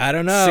boy, I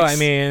don't know.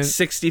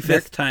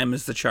 65th time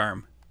is the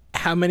charm.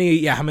 How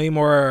many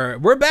more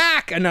 "we're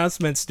back"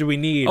 announcements do we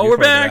need? Oh, we're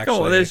back!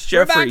 Oh, there's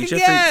Jeffrey. We're back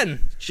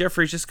again.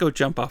 Jeffrey, just go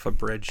jump off a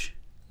bridge.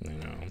 I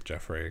know,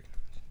 Jeffrey,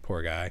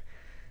 poor guy.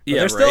 But Yeah,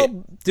 they're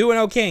still doing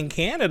okay in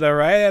Canada,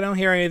 right? I don't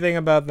hear anything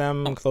about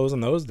them closing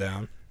those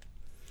down.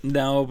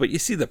 No, but you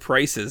see the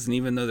prices, and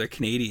even though they're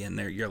Canadian,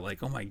 you're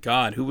like, oh my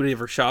god, who would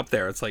ever shop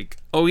there? It's like,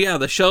 oh yeah,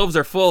 the shelves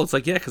are full. It's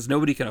like, yeah, because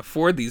nobody can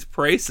afford these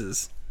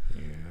prices.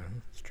 Yeah,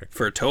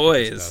 for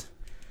toys.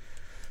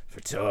 For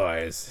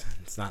toys.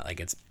 It's not like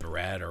it's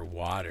bread or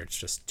water. It's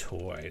just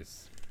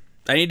toys.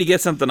 I need to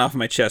get something off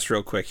my chest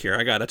real quick here.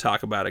 I got to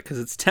talk about it because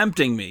it's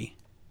tempting me.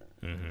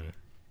 Mm-hmm.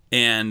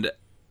 And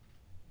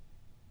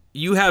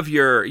you have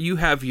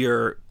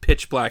your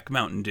Pitch Black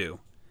Mountain Dew.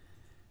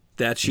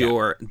 That's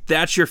your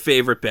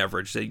favorite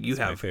beverage that you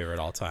have. My favorite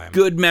all time.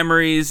 Good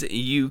memories.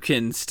 You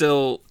can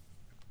still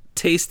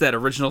taste that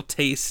original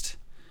taste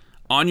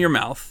on your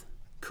mouth.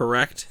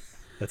 Correct.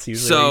 That's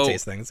usually how you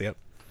taste things. Yep.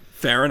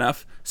 Fair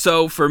enough.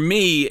 So for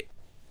me,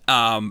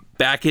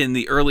 back in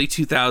the early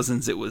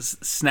 2000s, it was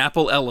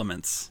Snapple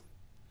Elements.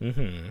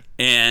 Mm-hmm.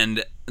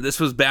 And this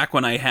was back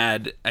when I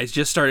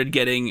just started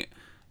getting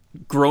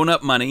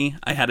grown-up money.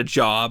 I had a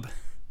job.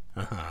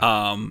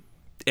 Uh-huh.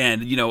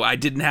 And, I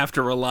didn't have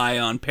to rely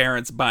on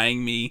parents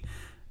buying me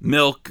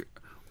milk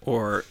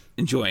or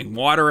enjoying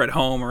water at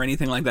home or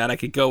anything like that. I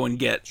could go and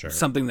get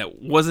something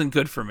that wasn't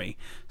good for me.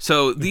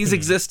 So these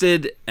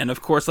existed, and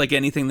of course, like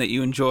anything that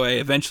you enjoy,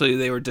 eventually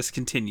they were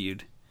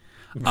discontinued.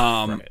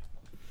 Right.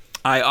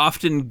 I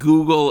often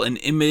Google an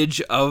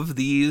image of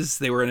these.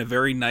 They were in a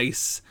very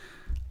nice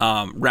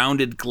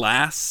rounded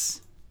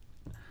glass.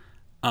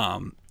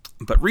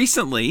 But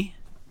recently,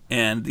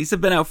 and these have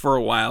been out for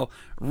a while,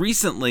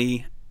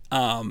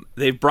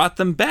 they've brought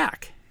them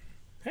back.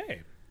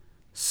 Hey.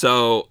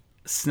 So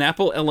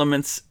Snapple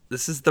Elements,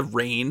 this is the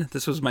Rain.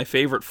 This was my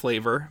favorite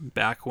flavor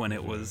back when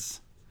it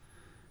was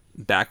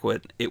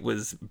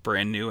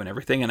brand new and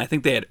everything. And I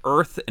think they had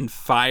Earth and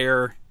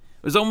Fire.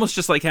 It was almost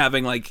just like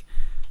having like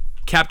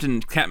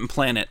Captain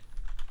Planet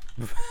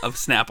of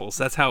Snapples.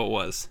 That's how it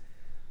was.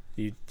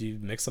 You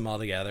mix them all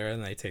together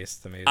and they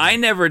taste amazing. I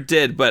never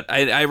did, but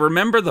I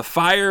remember the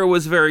Fire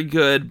was very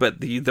good, but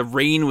the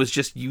Rain was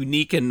just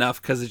unique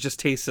enough because it just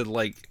tasted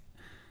like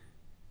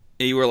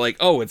you were like,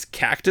 oh, it's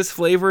cactus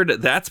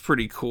flavored? That's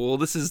pretty cool.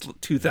 This is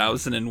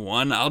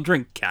 2001. I'll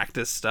drink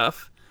cactus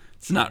stuff.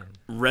 It's not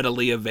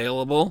readily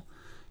available.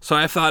 So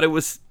I thought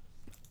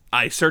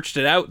I searched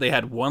it out. They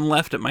had one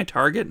left at my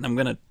Target, and I'm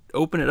going to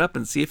open it up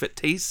and see if it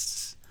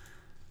tastes.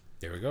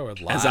 There we go.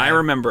 As I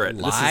remember it.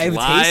 This is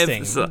live.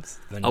 This is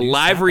a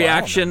live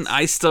reaction. Elements.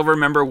 I still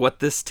remember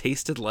what this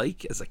tasted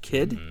like as a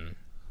kid.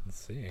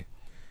 Let's see.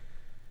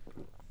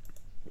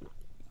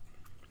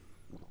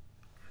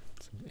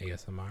 Some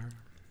ASMR.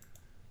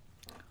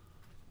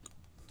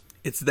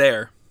 It's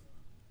there.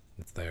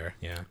 It's there,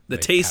 yeah. The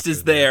taste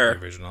is there.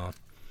 The original.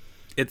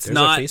 There's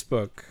not a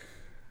Facebook.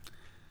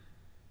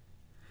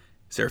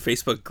 Is there a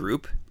Facebook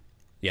group?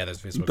 Yeah,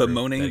 there's a Facebook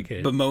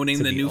group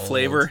bemoaning the new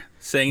flavor,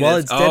 saying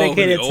it's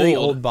dedicated to the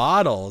old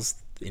bottles.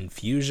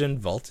 Infusion,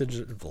 voltage,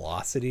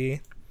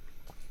 velocity.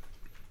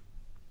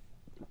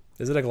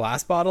 Is it a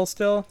glass bottle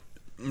still?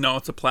 No,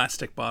 it's a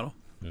plastic bottle.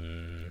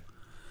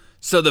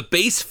 So the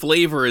base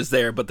flavor is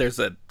there, but there's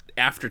an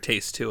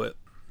aftertaste to it.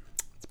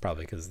 It's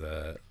probably because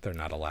they're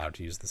not allowed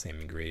to use the same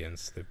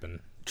ingredients. They've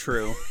been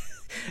true.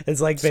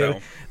 It's like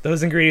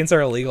those ingredients are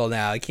illegal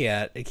now. It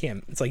can't.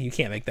 It's like you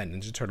can't make that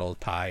Ninja Turtle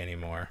pie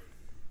anymore.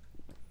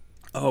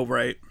 Oh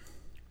right.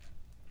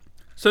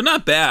 So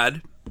not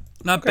bad,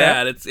 not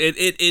bad.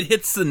 It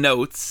hits the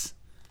notes.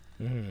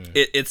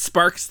 It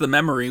sparks the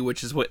memory,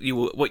 which is what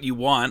you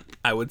want,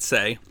 I would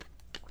say.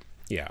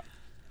 Yeah.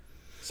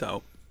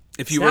 So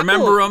if you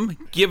remember them,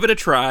 give it a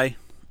try.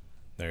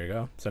 There you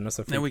go. Send us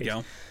a free There we case.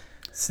 go.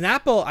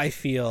 Snapple, I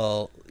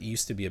feel,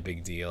 used to be a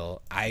big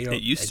deal. I don't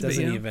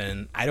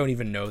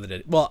even know that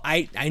it. Well,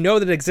 I know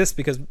that it exists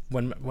because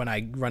when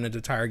I run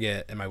into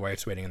Target and my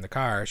wife's waiting in the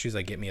car, she's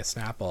like, "Get me a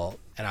Snapple,"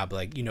 and I'll be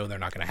like, they're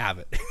not going to have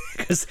it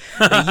because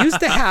they used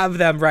to have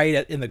them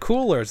right in the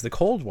coolers, the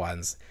cold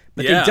ones,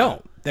 but they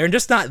don't. They're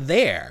just not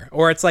there,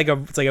 or it's like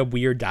a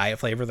weird diet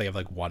flavor. They have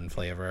like one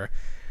flavor.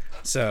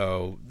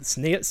 So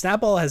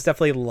Snapple has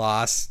definitely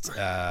lost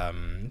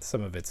some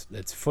of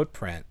its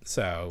footprint.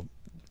 So.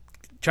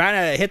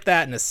 Trying to hit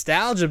that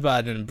nostalgia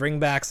button and bring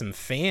back some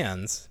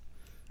fans.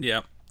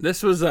 Yeah,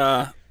 this was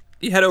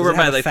you head over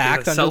by like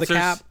fact under the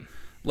cap.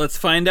 Let's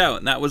find out.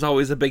 And that was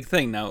always a big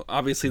thing. Now,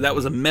 obviously, that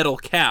was a metal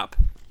cap.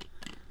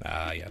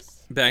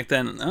 Yes. Back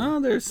then,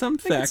 there's some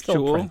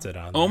factual. Printed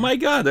on oh there. my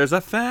God, there's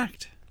a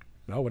fact.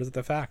 No, what is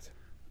the fact?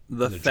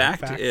 The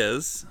fact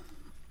is,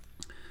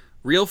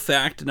 real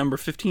fact number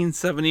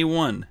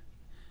 1571.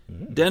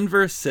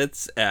 Denver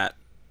sits at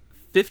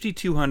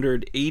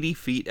 5,280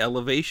 feet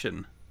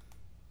elevation,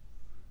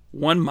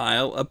 1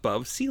 mile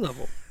above sea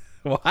level.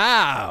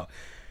 Wow.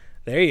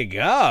 There you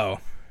go.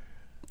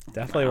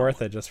 Definitely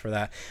worth it just for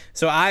that.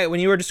 So when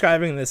you were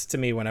describing this to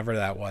me, whenever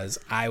that was,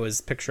 I was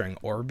picturing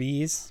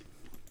Orbeez.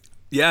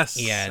 Yes,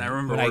 And I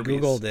remember when Orbeez. I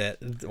googled it,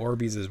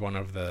 Orbeez is one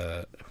of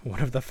the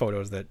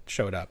photos that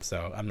showed up.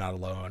 So I'm not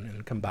alone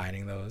in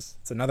combining those.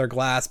 It's another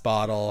glass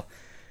bottle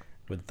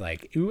with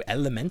like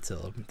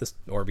elemental. This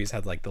Orbeez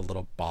had like the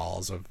little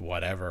balls of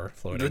whatever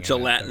floating. The in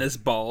gelatinous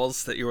it.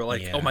 balls that you were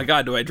like, Yeah. oh my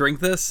God, do I drink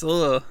this?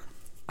 Ugh.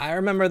 I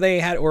remember they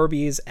had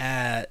Orbeez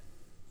at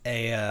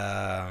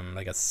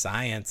a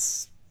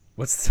science.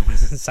 What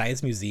is it?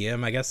 Science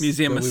museum, I guess.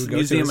 Museum of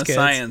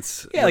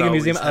Science. Yeah, like a would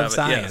museum always have of it,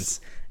 science.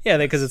 yes. Yeah,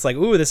 this is like,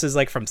 ooh, this is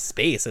like from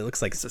space. It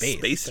looks like It's space. a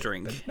space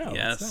drink. But no,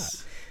 yes.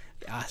 it's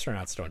not.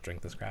 Astronauts don't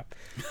drink this crap.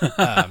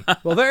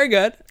 Well, very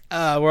good.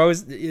 We're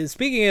always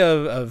speaking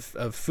of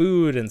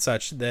food and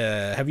such.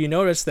 Have you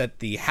noticed that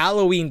the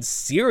Halloween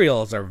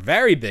cereals are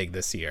very big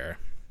this year?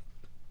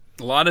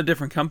 A lot of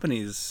different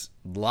companies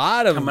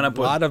Coming up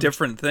with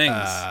different things.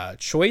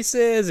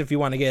 Choices if you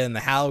want to get in the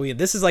Halloween.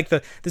 This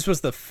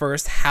was the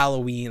first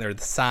Halloween, or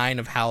the sign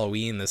of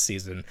Halloween this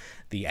season.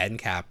 The end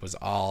cap was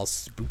all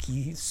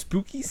spooky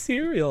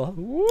cereal.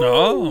 Woo!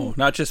 Oh,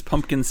 not just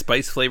pumpkin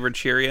spice flavored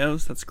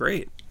Cheerios. That's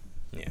great.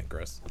 Yeah,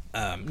 gross.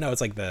 No,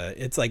 it's like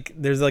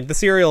there's like the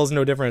cereal is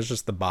no different. It's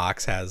just the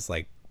box has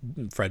like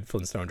Fred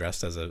Flintstone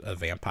dressed as a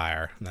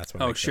vampire, and that's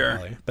what makes it sure.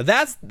 Halloween. But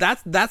that's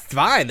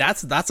fine.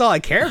 That's all I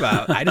care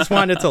about. I just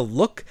wanted to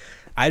look.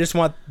 I just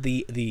want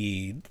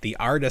the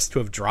artist to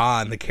have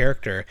drawn the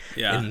character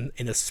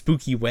in a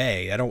spooky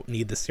way. I don't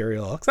need the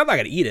cereal because I'm not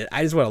gonna eat it.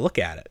 I just want to look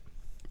at it.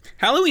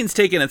 Halloween's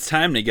taken its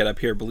time to get up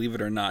here, believe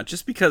it or not,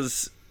 just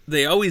because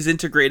they always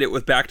integrate it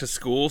with back to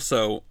school.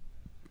 So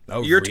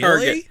your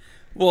target.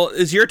 Well,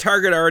 is your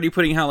target already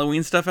putting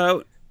Halloween stuff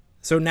out?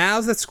 So now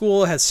that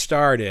school has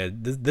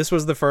started, this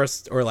was the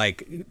first, or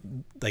like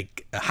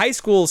high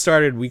school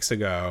started weeks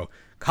ago.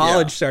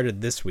 College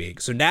started this week.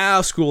 So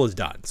now school is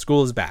done.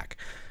 School is back.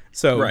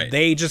 So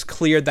they just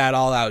cleared that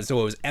all out. So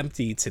it was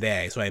empty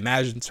today. So I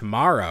imagine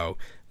tomorrow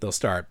they'll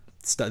start.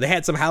 They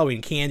had some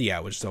Halloween candy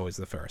out, which is always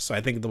the first. So I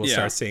think we'll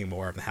start seeing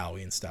more of the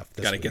Halloween stuff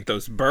this Gotta week. get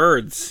those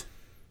birds.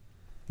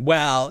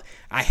 Well,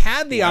 I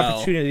had the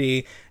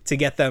opportunity to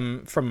get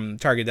them from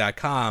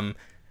Target.com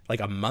like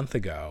a month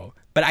ago,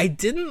 but I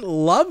didn't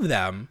love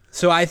them.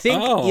 So I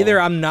think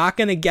either I'm not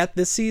going to get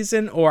this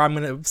season or I'm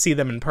going to see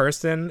them in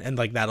person. And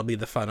like, that'll be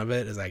the fun of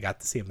it, is I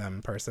got to see them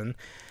in person.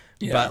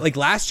 Yeah. But like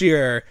last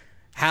year,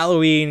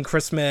 Halloween,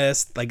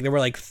 Christmas, like there were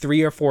like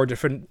 3 or 4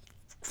 different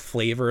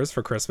flavors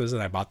for Christmas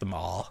and I bought them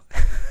all.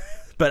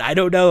 But I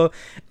don't know,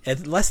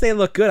 unless they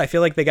look good, I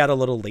feel like they got a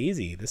little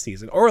lazy this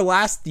season. Or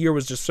last year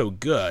was just so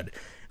good.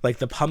 Like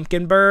the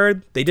pumpkin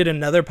bird, they did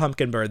another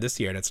pumpkin bird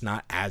this year and it's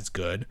not as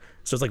good.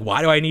 So it's like,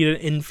 why do I need an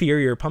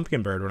inferior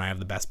pumpkin bird when I have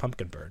the best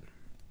pumpkin bird?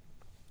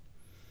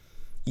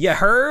 You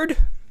heard?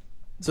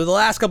 So the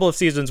last couple of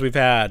seasons we've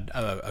had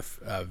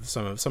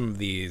some of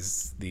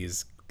these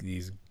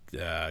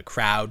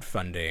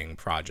crowdfunding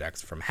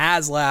projects from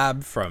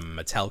HasLab, from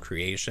Mattel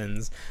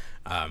Creations.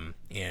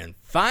 And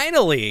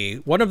finally,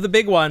 one of the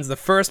big ones, the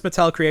first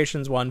Mattel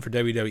Creations one for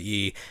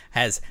WWE,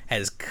 has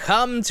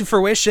come to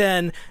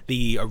fruition.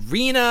 The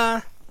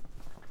arena.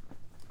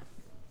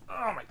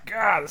 Oh my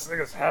God, this thing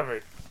is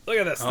heavy. Look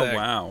at this thing. Oh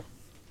wow,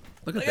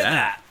 look at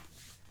that.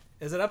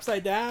 Is it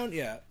upside down?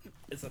 Yeah,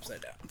 it's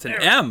upside down. It's an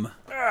M.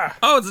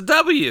 Oh, it's a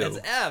W. It's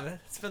M.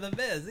 It's for the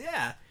Miz.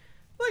 Yeah.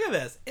 Look at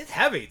this. It's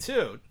heavy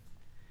too.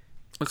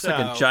 Looks like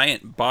a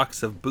giant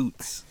box of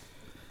boots.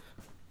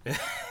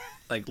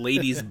 Like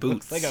ladies'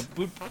 boots. Like a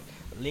boot,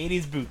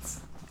 ladies' boots.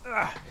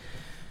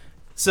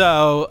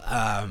 So,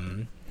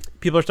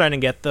 people are starting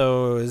to get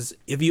those.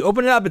 If you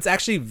open it up, it's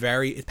actually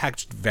it's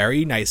packaged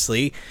very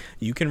nicely.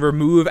 You can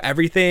remove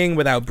everything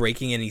without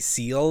breaking any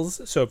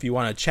seals. So if you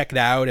want to check it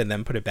out and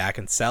then put it back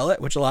and sell it,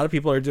 which a lot of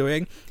people are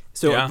doing.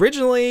 So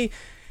originally,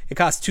 it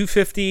cost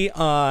 $250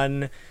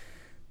 on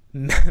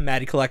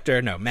Maddie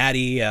Collector. No,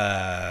 Maddie.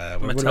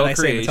 What did I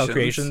say? Mattel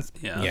Creations.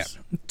 Yes.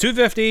 Yeah,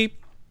 $250.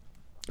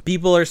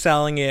 People are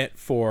selling it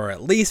for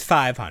at least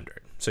 $500,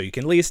 so you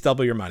can at least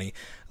double your money.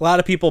 A lot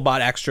of people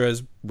bought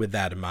extras with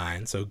that in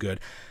mind, so good.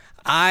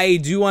 I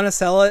do want to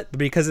sell it, but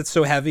because it's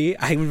so heavy,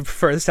 I would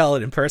prefer to sell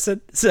it in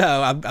person, so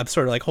I'm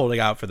sort of like holding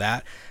out for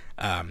that.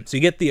 So you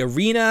get the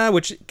arena,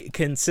 which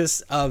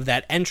consists of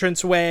that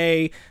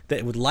entranceway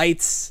that with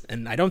lights,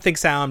 and I don't think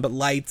sound, but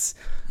lights.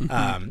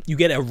 You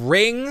get a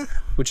ring,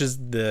 which is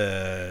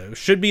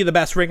should be the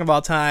best ring of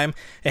all time.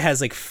 It has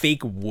like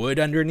fake wood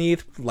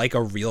underneath, like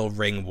a real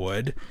ring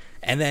would.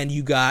 And then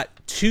you got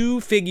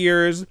 2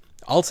 figures,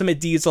 Ultimate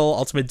Diesel,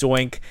 Ultimate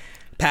Doink,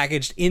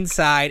 packaged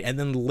inside, and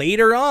then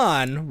later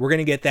on we're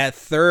gonna get that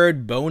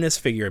third bonus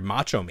figure,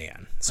 Macho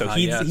Man. So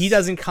he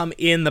doesn't come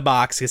in the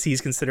box because he's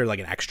considered like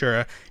an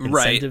extra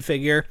incentive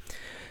figure.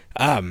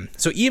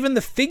 So even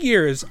the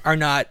figures are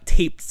not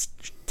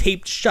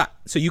taped shut,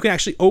 so you can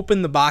actually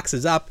open the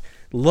boxes up,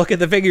 look at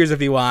the figures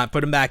if you want,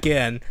 put them back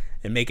in,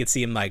 and make it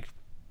seem like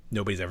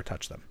nobody's ever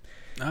touched them.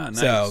 Nice.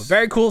 So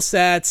very cool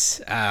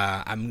sets.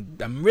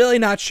 I'm really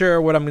not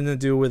sure what I'm gonna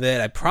do with it.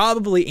 I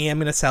probably am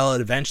gonna sell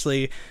it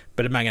eventually,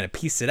 but am I gonna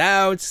piece it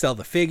out, sell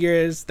the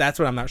figures? That's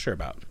what I'm not sure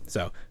about.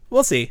 So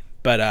we'll see.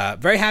 But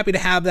very happy to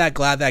have that.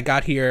 Glad that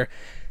got here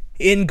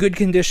in good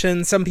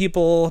condition. Some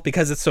people,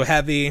 because it's so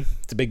heavy,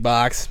 it's a big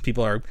box,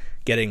 people are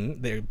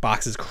getting their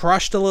boxes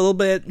crushed a little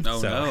bit.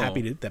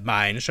 Happy that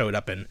mine showed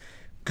up in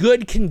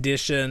good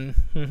condition.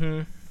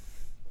 Mm-hmm.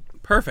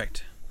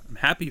 Perfect. I'm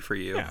happy for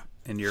you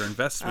and your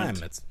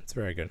investment. It's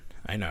very good.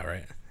 I know,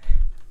 right?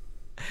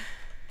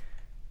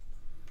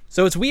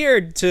 So it's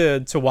weird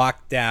to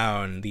walk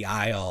down the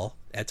aisle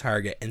at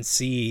Target and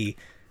see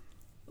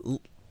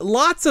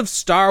lots of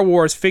Star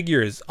Wars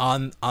figures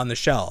on the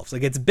shelves.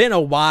 Like, it's been a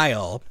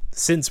while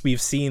since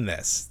we've seen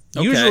this.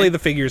 Okay. Usually the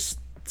figures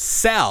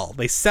sell.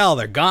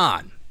 They're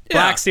gone. Yeah.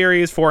 Black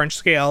Series, 4-inch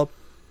scale.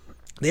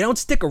 They don't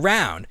stick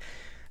around.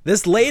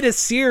 This latest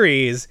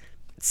series,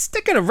 it's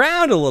sticking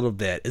around a little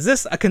bit. Is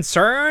this a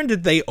concern?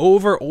 Did they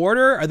over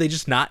order? Are they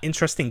just not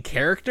interesting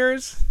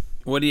characters?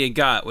 What do you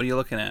got? What are you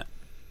looking at?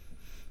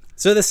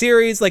 So the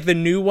series, like the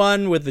new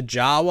one with the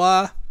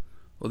Jawa.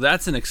 Well,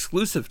 that's an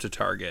exclusive to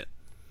Target.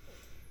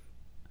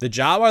 The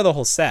Jawa or the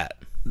whole set?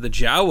 The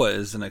Jawa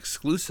is an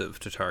exclusive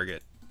to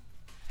Target.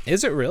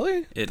 Is it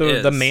really? It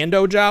is. The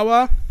Mando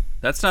Jawa?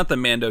 That's not the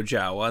Mando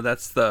Jawa.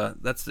 That's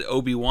the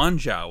Obi-Wan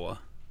Jawa.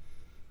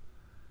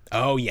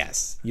 Oh,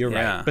 yes. You're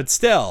right. But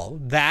still,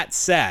 that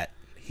set,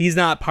 he's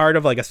not part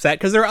of like a set,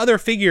 because there are other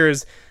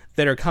figures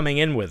that are coming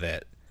in with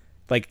it.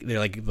 Like they're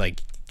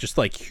like just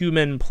like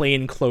human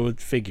plain-clothed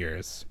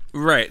figures.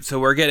 Right. So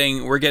we're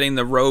getting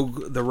the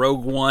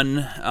Rogue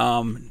One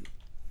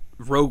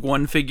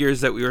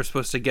figures that we were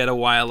supposed to get a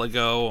while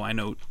ago. I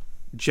know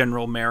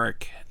General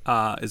Merrick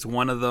is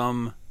one of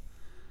them.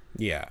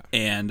 Yeah.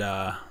 And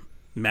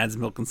Mads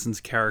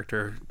Mikkelsen's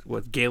character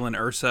with Galen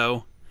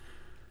Erso.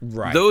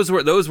 Right. Those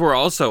were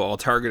also all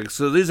targeted.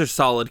 So these are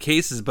solid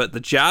cases, but the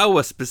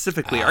Jawa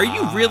specifically, are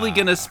you really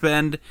going to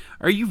spend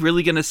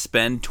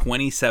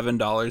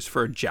 $27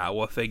 for a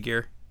Jawa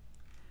figure?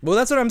 Well,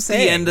 that's what I'm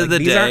saying. At the end of the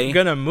these day, aren't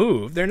going to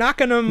move. They're not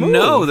going to move.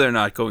 No, they're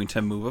not going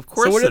to move. Of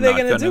course. So what are they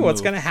going to do? Move.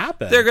 What's going to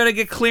happen? They're going to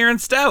get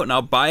clearanced out, and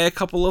I'll buy a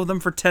couple of them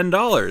for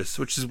 $10,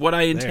 which is what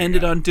I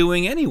intended on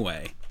doing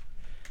anyway.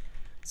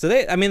 So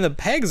the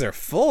pegs are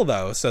full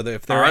though. So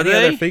if there are any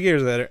other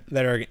figures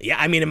that are,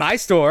 in my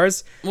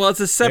stores. Well, it's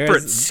a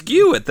separate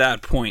SKU at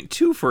that point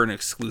too for an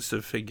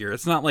exclusive figure.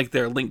 It's not like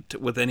they're linked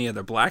with any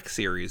other Black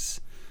Series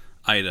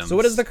items. So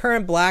what is the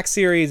current Black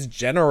Series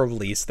general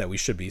release that we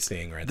should be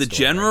seeing right now? The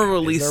general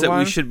release that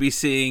we should be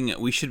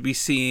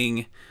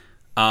seeing,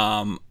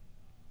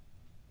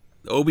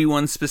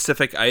 Obi-Wan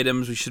specific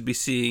items. We should be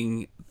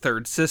seeing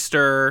Third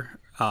Sister,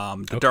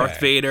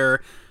 Darth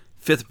Vader,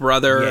 Fifth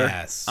Brother.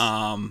 Yes.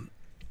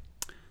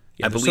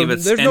 I believe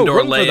it's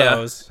Endor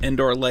Leia.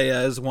 Endor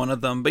Leia is one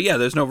of them, but yeah,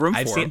 there's no room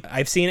for them.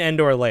 I've seen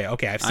Endor Leia.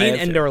 Okay, I've seen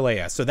Endor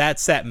Leia. So that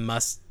set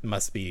must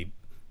be.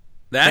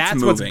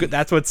 That's moving.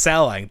 That's what's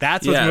selling.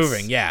 That's what's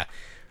moving. Yeah.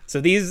 So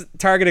these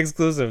Target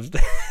exclusives,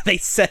 they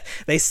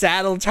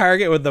saddle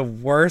Target with the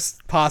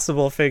worst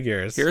possible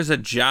figures. Here's a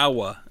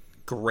Jawa.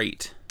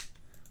 Great.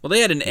 Well,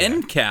 they had an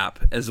end cap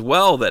as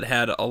well that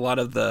had a lot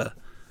of the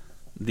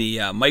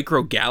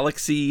Micro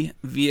Galaxy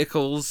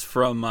vehicles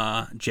from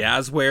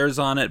Jazzwares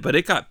on it, but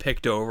it got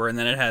picked over, and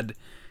then it had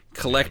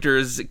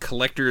collectors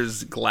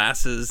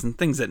glasses and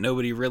things that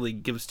nobody really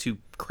gives two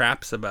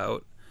craps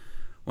about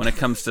when it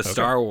comes to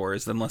Star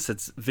Wars, unless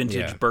it's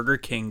vintage Burger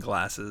King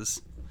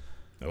glasses.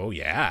 Oh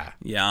yeah,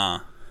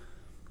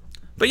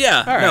 but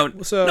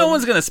no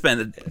one's gonna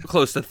spend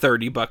close to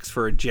 $30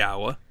 for a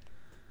Jawa.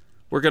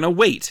 We're gonna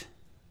wait.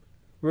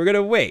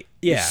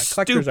 Yeah,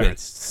 collectors aren't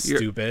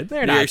stupid.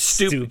 They're not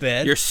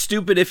stupid. You're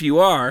stupid if you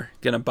are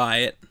gonna buy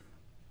it.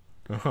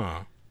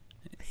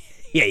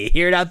 Yeah, you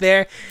hear it out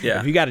there? Yeah.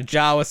 If you got a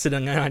Jawa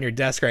sitting on your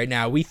desk right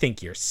now, we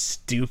think you're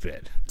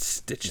stupid.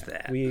 Stitch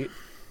that.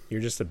 You're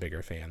just a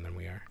bigger fan than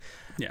we are.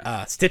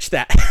 Yeah. Stitch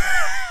that.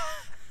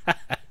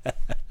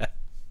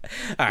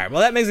 All right. Well,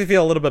 that makes me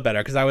feel a little bit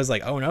better because I was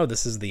like, oh no,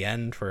 this is the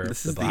end for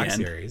the Black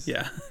Series.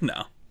 Yeah.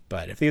 No.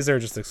 But if these are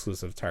just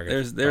exclusive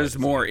Target, there's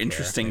more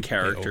interesting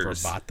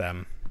characters. They overbought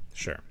them.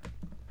 Sure.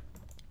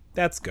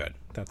 That's good.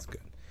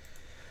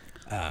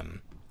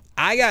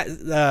 I got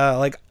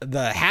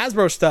the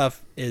Hasbro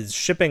stuff is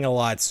shipping a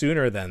lot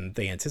sooner than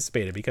they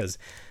anticipated because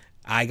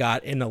I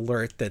got an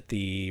alert that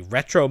the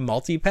retro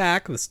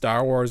multi-pack, the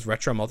Star Wars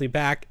retro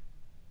multi-pack,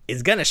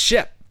 is gonna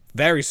ship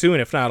very soon,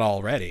 if not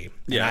already.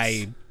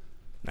 Yes. And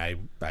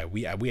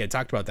We had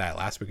talked about that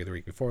last week or the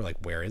week before. Like,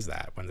 where is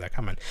that? When's that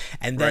coming?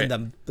 And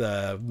then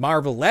the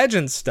Marvel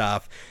Legends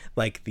stuff,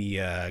 like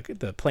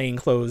the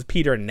plainclothes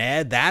Peter and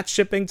Ned, that's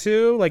shipping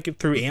too, like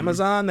through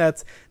Amazon.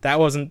 That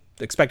wasn't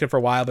expected for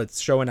a while, but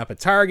it's showing up at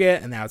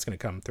Target, and now it's going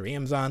to come through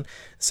Amazon.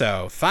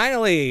 So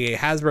finally,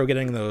 Hasbro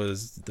getting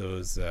those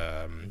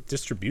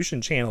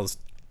distribution channels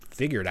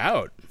figured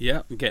out.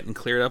 Yeah, getting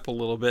cleared up a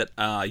little bit.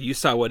 You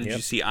saw, what did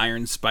you see,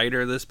 Iron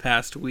Spider this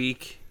past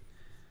week?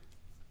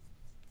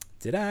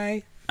 Did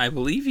I? I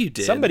believe you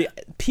did.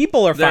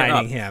 People are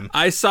finding him.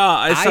 I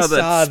saw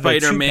that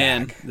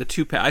Spider-Man, the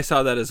 2-pack. I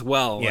saw that as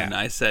well, and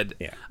I said,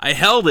 I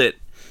held it,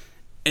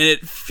 and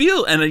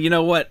and you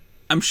know what?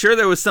 I'm sure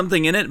there was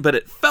something in it, but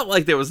it felt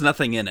like there was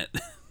nothing in it.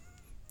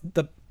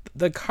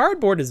 The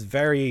cardboard is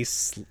very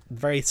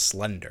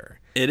slender.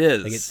 It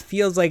is. Like, it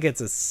feels like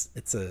it's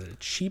a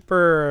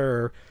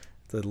cheaper,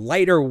 the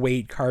lighter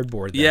weight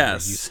cardboard than we're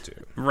used to.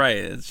 Right.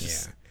 It's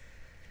just. Yeah.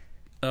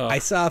 I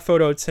saw a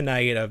photo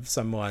tonight of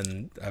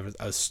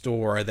a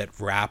store that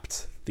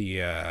wrapped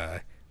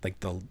the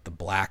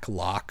black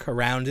lock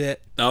around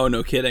it. Oh,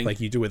 no kidding! Like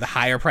you do with the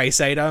higher price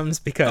items,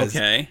 because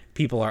there's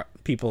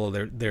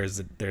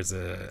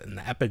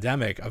an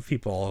epidemic of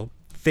people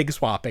fig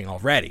swapping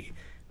already.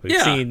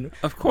 We've seen,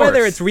 of course,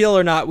 whether it's real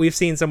or not. We've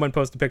seen someone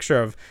post a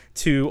picture of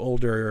 2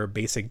 older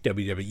basic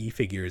WWE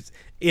figures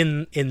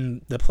in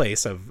the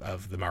place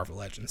of the Marvel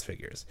Legends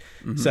figures.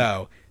 Mm-hmm.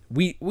 So.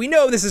 We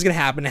know this is going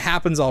to happen. It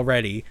happens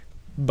already,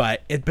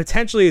 but it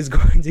potentially is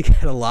going to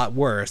get a lot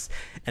worse,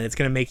 and it's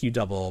going to make you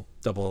double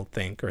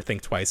think or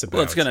think twice about.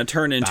 Well, it's going to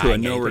turn into a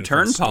no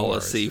return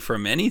policy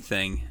from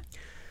anything.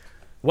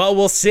 Well,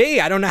 we'll see.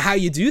 I don't know how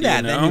you do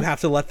that. Then you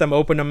have to let them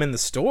open them in the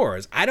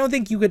stores. I don't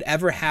think you could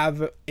ever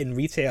have in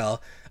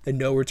retail a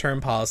no return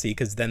policy,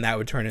 because then that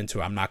would turn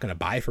into I'm not going to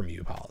buy from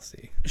you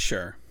policy.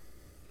 Sure,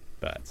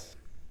 but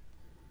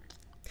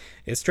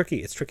it's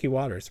tricky. It's tricky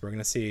waters. We're going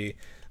to see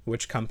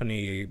which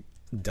company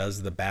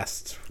does the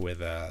best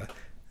with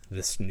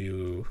this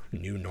new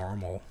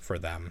normal for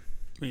them.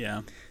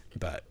 Yeah.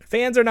 But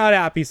fans are not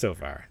happy so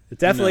far. It's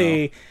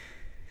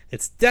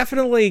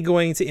definitely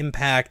going to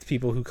impact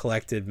people who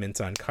collected mints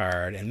on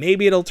card, and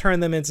maybe it'll turn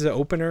them into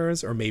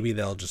openers, or maybe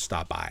they'll just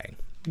stop buying.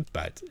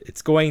 But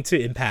it's going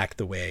to impact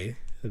the way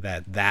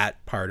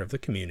that part of the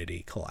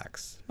community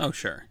collects. Oh,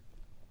 sure.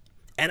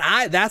 And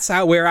that's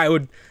where I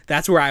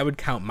would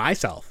count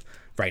myself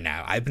right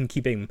now. I've been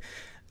keeping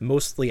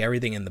mostly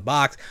everything in the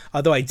box,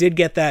 although I did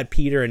get that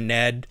Peter and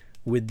Ned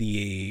with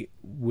the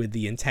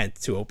intent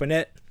to open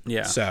it.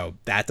 Yeah. So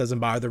that doesn't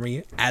bother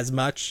me as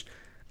much.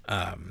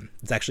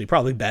 It's actually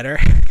probably better,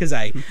 because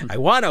I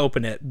want to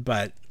open it,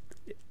 but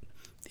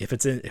if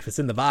it's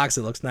in the box,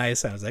 it looks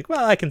nice. I was like,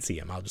 well, I can see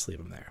them. I'll just leave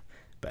them there.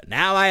 But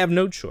now I have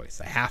no choice.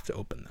 I have to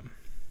open them.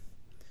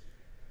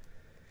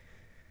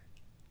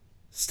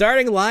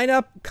 Starting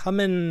lineup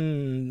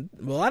coming.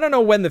 Well, I don't know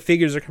when the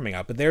figures are coming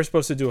up, but they're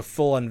supposed to do a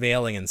full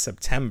unveiling in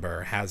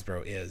September.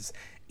 Hasbro is,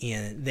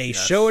 and they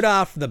showed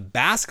off the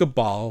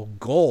basketball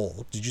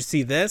goal. Did you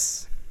see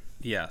this?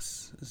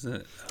 Yes. Is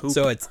it a hoop?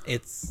 So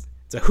it's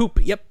a hoop.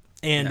 Yep,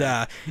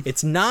 and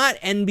it's not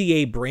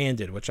NBA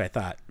branded, which I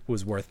thought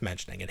was worth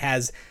mentioning. It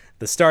has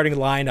the starting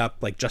lineup,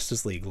 like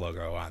Justice League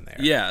logo on there.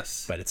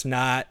 Yes, but it's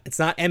not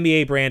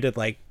NBA branded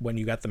like when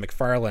you got the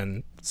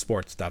McFarlane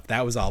sports stuff.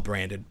 That was all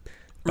branded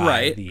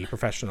by the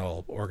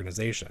professional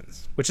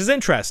organizations, which is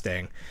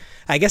interesting.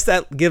 I guess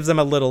that gives them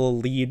a little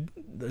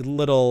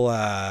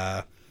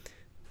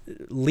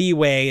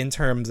leeway in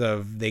terms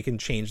of they can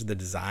change the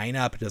design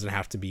up. It doesn't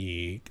have to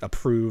be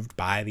approved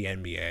by the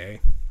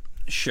NBA.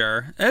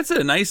 Sure. That's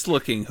a nice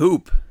looking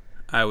hoop,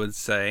 I would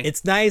say.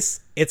 It's nice.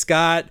 It's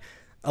got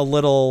a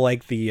little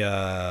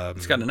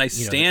it's got a nice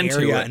stand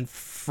to it in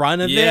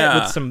front of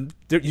it with some.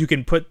 You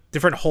can put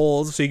different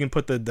holes, so you can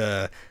put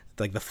the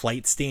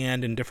flight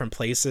stand in different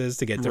places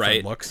to get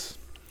different looks.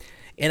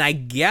 And I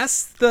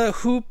guess the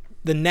hoop,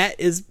 the net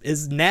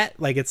is net,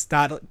 like it's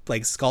not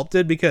like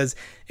sculpted, because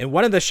in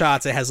one of the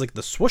shots it has like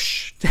the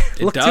swoosh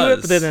look to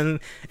it, but then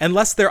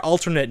unless they're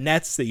alternate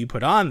nets that you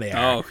put on there.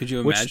 Oh, could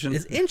you imagine? Which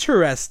is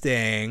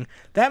interesting.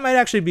 That might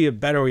actually be a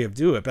better way of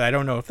doing it, but I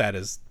don't know if that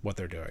is what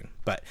they're doing.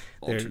 But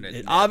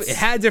it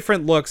had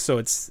different looks,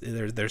 so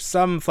there's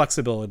some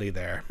flexibility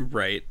there.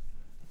 Right.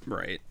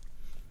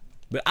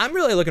 But I'm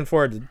really looking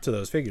forward to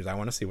those figures. I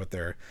want to see what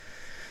they're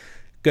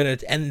gonna.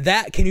 And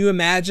can you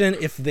imagine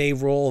if they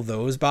roll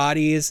those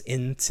bodies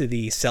into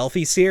the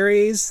selfie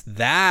series?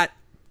 That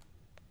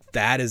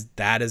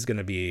is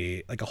gonna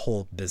be like a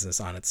whole business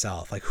on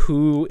itself. Like,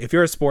 if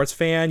you're a sports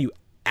fan, you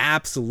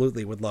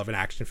absolutely would love an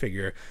action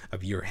figure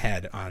of your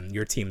head on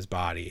your team's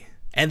body.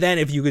 And then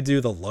if you could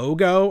do the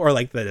logo or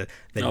like the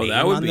name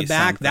on the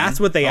back, that's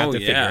what they have to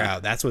figure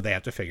out. That's what they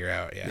have to figure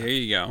out. Yeah. There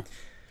you go.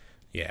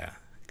 Yeah.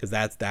 Because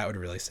that would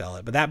really sell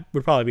it, but that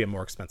would probably be a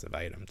more expensive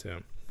item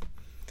too.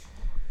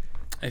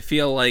 I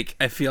feel like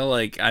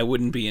I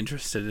wouldn't be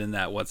interested in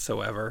that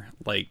whatsoever.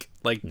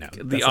 No,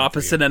 the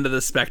opposite end of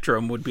the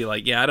spectrum would be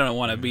like, yeah, I don't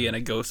want to be in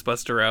a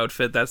Ghostbuster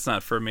outfit. That's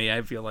not for me.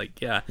 I feel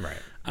like, yeah, right.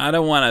 I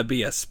don't want to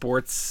be a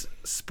sports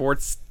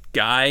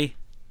guy.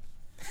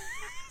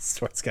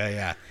 Sports guy,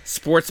 yeah.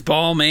 Sports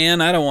ball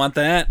man. I don't want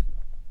that.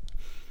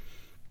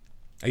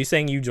 Are you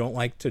saying you don't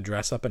like to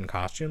dress up in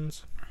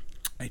costumes?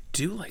 I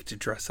do like to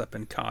dress up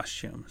in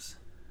costumes.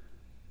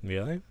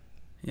 Really?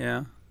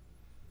 Yeah.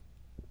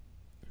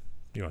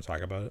 You want to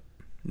talk about it?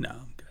 No,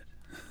 I'm good.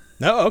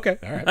 No, okay,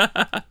 all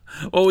right.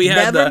 Well, we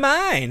had Never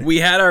mind. We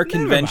had our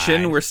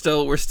convention. We're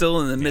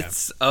still in the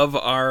midst of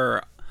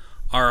our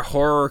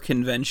horror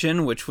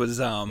convention, which was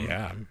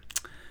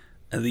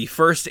the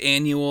first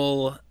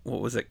annual, what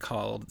was it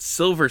called?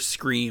 Silver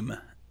Scream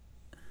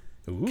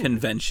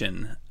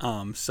convention.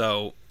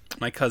 So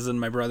my cousin,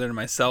 my brother, and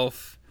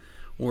myself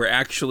were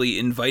actually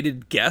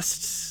invited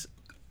guests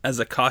as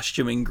a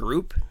costuming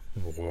group.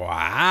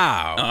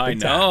 Wow. I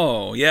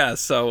know. Yeah.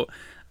 So,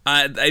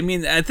 I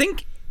mean, I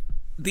think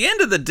the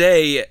end of the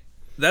day,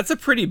 that's a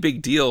pretty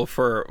big deal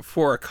for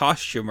a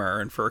costumer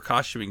and for a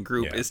costuming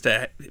group is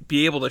to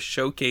be able to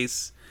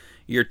showcase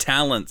your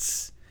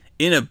talents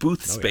in a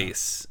booth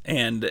space.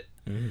 And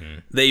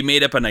they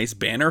made up a nice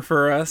banner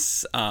for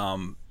us.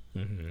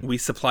 We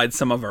supplied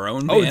some of our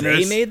own banners. Oh,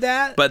 they made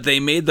that? But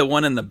they made the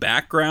one in the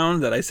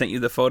background that I sent you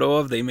the photo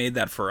of. They made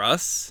that for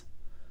us.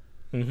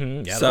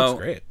 Mm-hmm. Yeah, so, that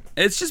looks great.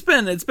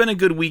 It's been a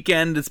good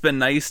weekend. It's been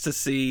nice to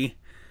see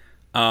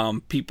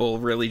people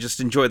really just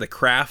enjoy the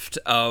craft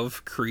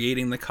of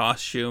creating the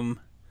costume.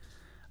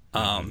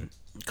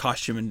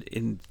 Costume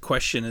in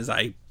question as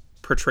I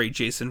portray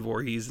Jason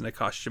Voorhees in a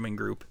costuming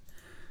group.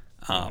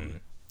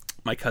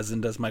 My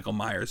cousin does Michael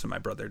Myers and my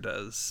brother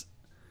does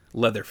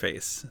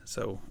Leatherface.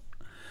 So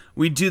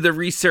we do the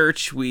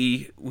research,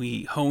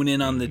 we hone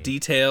in on the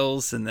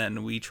details, and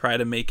then we try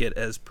to make it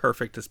as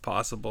perfect as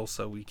possible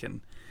so we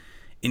can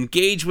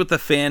engage with the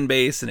fan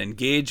base and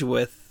engage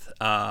with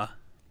the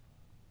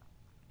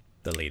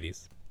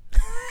ladies.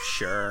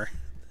 Sure.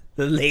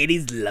 The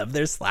ladies love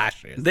their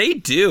slashers. They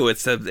do.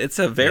 It's a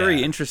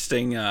very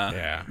interesting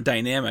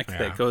dynamic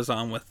that goes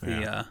on with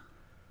the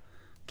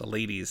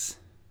ladies.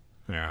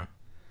 Yeah.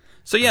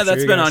 So yeah,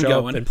 that's been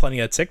ongoing. And plenty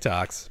of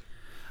TikToks.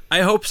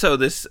 I hope so.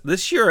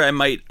 This year I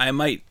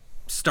might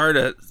start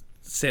a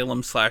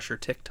Salem slasher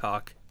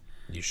TikTok.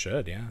 You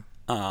should, yeah.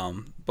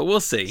 But we'll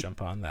see.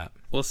 Jump on that.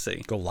 We'll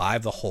see. Go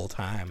live the whole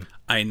time.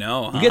 I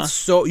know.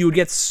 You would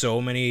get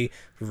so many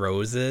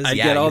roses. I'd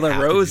get all the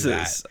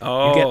roses.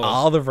 Oh, you get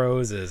all the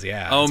roses.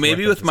 Yeah. Oh,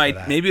 maybe with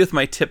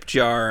my tip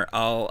jar,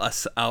 I'll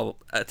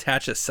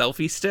attach a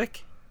selfie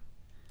stick.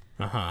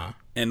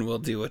 And we'll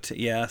do it.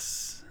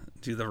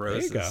 Do the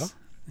roses. There you go.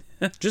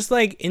 Just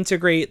like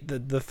integrate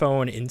the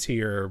phone into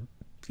your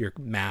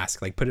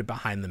mask, like put it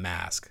behind the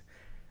mask,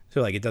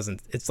 so like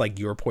it's like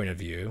your point of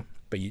view,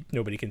 but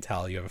nobody can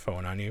tell you have a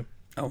phone on you.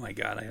 Oh my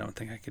god, I don't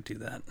think I could do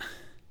that.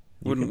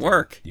 Wouldn't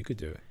work. You could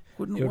do it.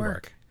 Wouldn't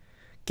work.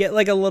 Get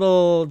like a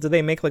little. Do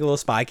they make like little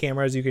spy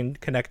cameras you can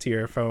connect to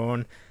your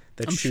phone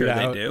that I'm shoot sure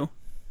out? they do.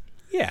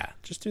 Yeah,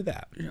 just do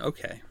that.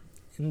 Okay.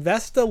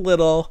 Invest a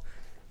little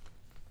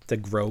to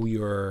grow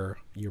your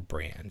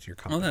brand, your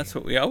company. Well, that's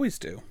what we always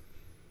do.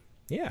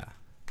 Yeah.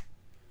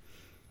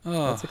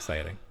 Oh, that's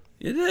exciting.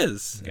 It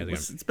is.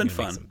 It's been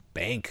fun. Make some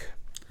bank.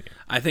 Yeah.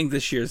 I think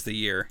this year's the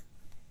year.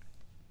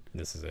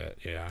 This is it.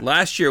 Yeah.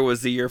 Last year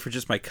was the year for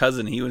just my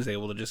cousin. He was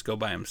able to just go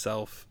by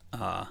himself.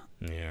 Yeah.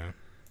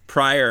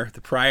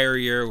 The prior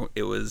year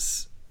it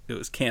was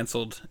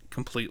canceled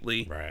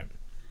completely. Right.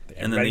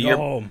 And then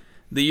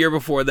the year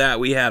before that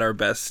we had our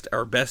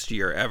best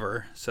year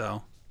ever.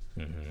 So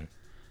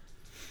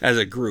as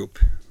a group,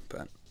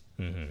 but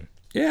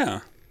yeah.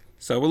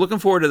 So we're looking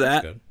forward to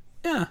that. That's good.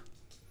 Yeah.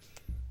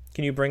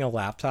 Can you bring a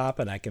laptop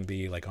and I can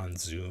be like on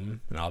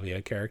Zoom and I'll be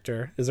a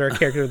character? Is there a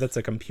character that's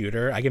a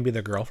computer? I can be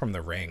the girl from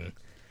The Ring.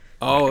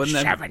 Oh, like and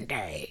then 7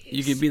 days.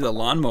 You could be the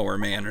lawnmower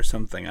man or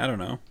something. I don't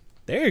know.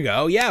 There you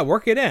go. Yeah,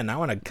 work it in. I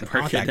want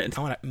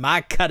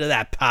my cut of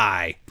that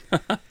pie.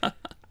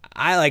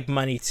 I like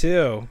money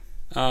too.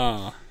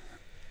 Oh.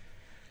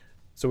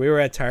 So we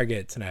were at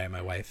Target tonight,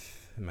 my wife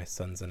and my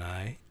sons and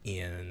I,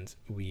 and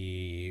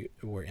we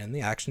were in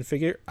the action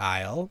figure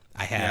aisle.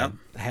 I had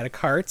a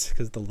cart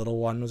because the little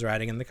one was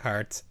riding in the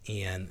cart,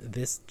 and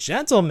this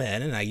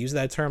gentleman, and I use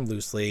that term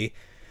loosely,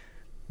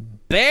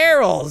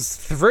 barrels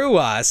through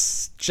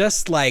us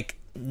just like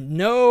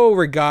no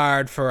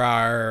regard for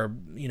our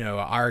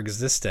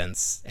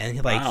existence, and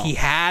he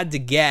had to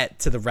get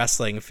to the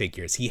wrestling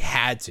figures. He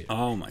had to.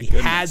 Oh my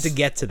goodness. He had to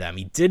get to them.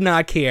 He did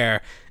not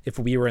care if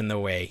we were in the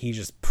way. He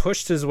just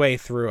pushed his way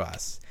through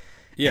us.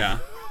 Yeah.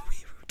 We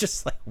were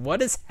just like,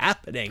 what is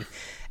happening?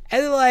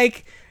 And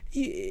like,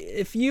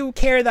 if you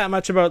care that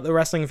much about the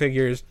wrestling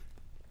figures,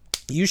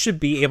 you should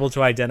be able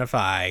to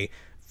identify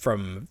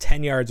from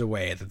 10 yards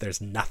away that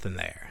there's nothing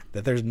there,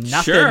 that there's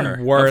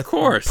nothing worth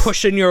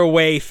pushing your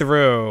way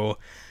through.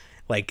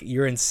 Like,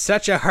 you're in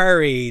such a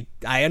hurry.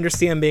 I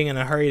understand being in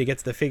a hurry to get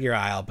to the figure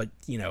aisle, but,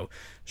 you know,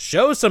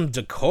 show some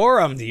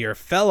decorum to your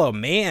fellow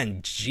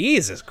man.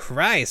 Jesus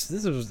Christ.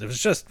 It was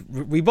just,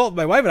 we both,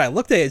 my wife and I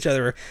looked at each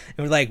other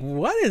and were like,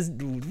 what is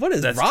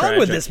That's wrong tragic.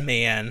 with this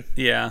man?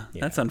 Yeah,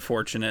 that's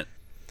unfortunate.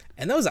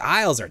 And those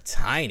aisles are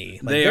tiny.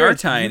 Like, they are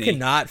tiny.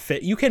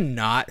 You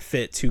cannot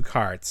fit 2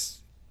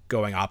 carts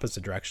going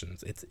opposite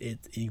directions.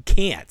 You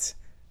can't.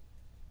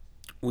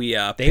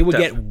 They would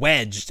get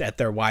wedged at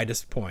their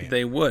widest point.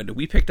 They would.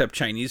 We picked up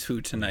Chinese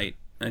food tonight,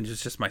 and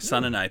just my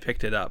son and I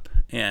picked it up.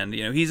 And,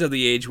 you know, he's of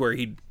the age where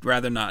he'd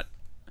rather not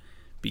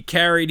be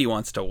carried. He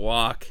wants to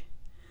walk.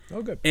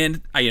 Oh, good.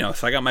 And,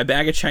 so I got my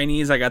bag of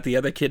Chinese. I got the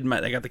other kid.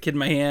 I got the kid in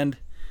my hand.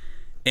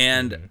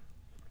 And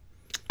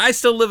I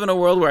still live in a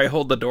world where I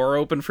hold the door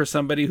open for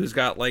somebody who's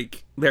got,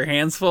 like, their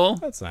hands full.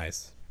 That's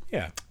nice.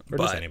 Yeah. Or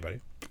just anybody.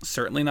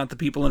 Certainly not the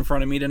people in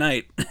front of me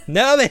tonight.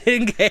 No, they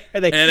didn't care.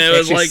 They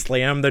was like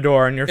slammed the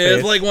door in your face. It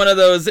was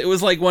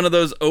like one of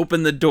those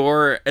open the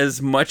door as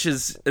much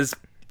as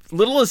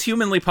little as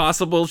humanly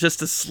possible just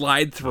to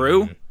slide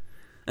through.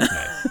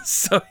 Nice.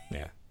 So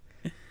yeah.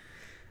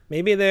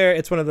 Maybe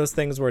it's one of those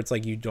things where it's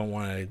like you don't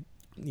want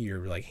your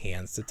like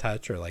hands to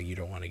touch, or like you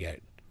don't want to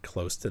get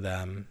close to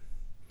them.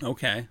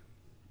 Okay.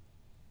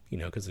 You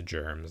know, because of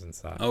germs and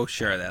stuff. Oh,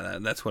 sure.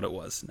 That's what it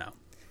was. No.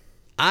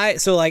 I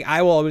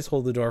will always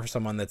hold the door for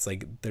someone that's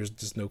like, there's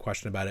just no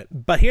question about it.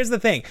 But here's the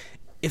thing.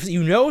 If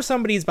you know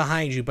somebody's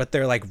behind you, but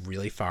they're like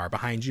really far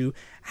behind you,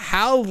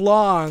 how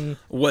long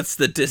what's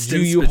the distance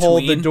do you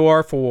hold the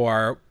door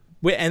for?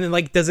 And then,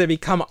 like, does it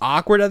become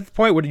awkward at the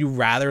point? Would you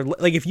rather,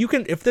 like,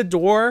 if the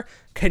door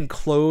can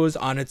close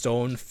on its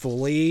own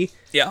fully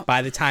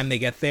by the time they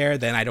get there,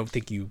 then I don't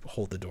think you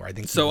hold the door. I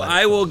think so.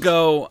 I will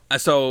go.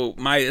 So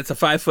it's a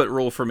 5-foot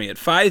rule for me. At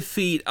 5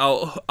 feet,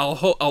 I'll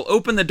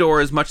open the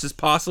door as much as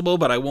possible,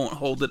 but I won't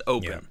hold it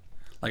open. Yeah.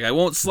 Like, I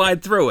won't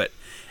slide through it.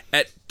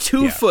 At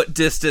 2-foot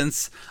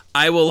distance,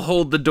 I will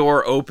hold the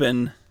door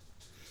open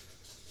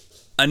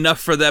enough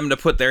for them to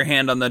put their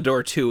hand on the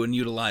door too and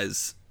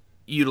utilize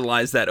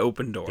that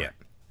open door. Yeah.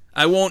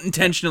 I won't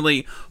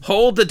intentionally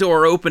hold the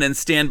door open and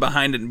stand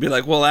behind it and be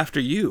like, well, after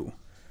you.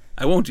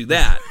 I won't do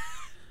that.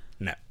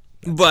 No.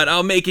 But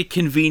I'll make it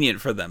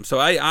convenient for them. So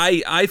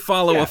I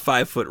follow a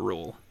 5-foot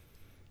rule,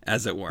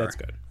 as it were. That's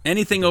good.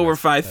 Anything over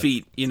 5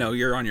 feet,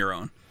 you're on your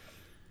own.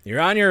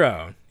 You're on your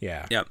own.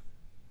 Yeah. Yep.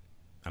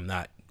 I'm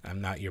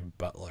not your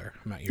butler.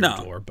 I'm not your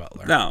door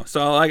butler. No.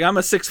 So, like, I'm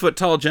a 6 foot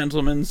tall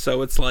gentleman,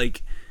 so it's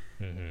like,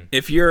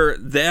 if you're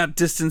that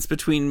distance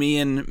between me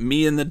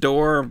and the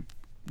door,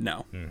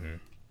 no.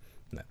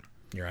 No,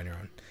 you're on your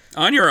own.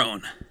 On your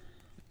own.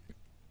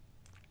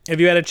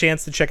 Have you had a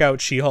chance to check out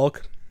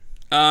She-Hulk?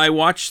 I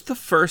watched the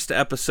first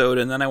episode,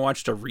 and then I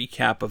watched a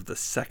recap of the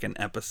second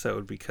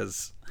episode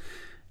because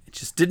it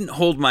just didn't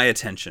hold my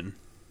attention.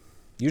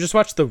 You just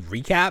watched the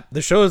recap?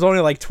 The show is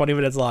only like 20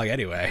 minutes long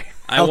anyway.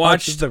 I didn't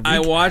watch a recap.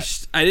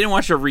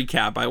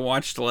 I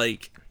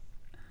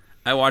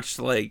watched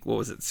what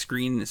was it?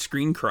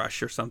 Screen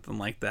Crush or something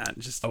like that.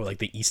 Just like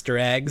the Easter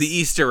eggs? The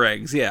Easter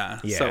eggs,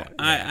 yeah. So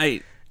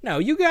No,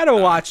 you got to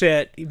watch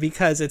it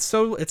because it's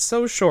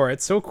so short,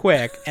 it's so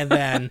quick, and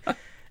then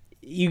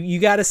you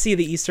got to see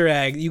the Easter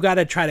egg. You got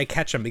to try to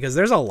catch them because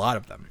there's a lot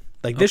of them.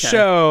 Like this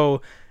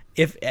show,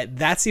 if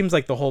that seems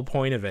like the whole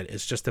point of it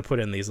is just to put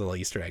in these little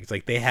Easter eggs.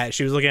 Like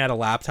she was looking at a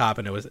laptop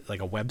and it was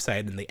like a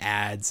website and the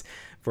ads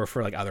were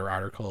for like other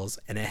articles,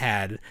 and it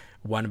had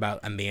one about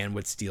a man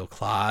with steel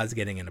claws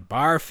getting into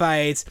bar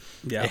fights.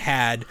 Yeah. It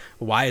had,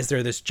 why is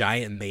there this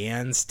giant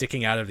man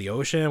sticking out of the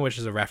ocean, which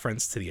is a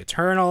reference to the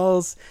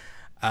Eternals.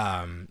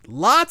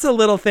 Lots of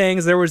little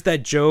things. There was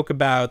that joke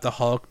about the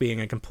Hulk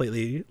being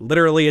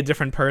literally a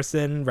different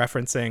person,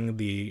 referencing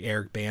the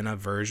Eric Bana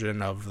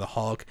version of the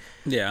Hulk.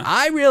 Yeah,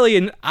 I'm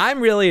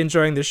really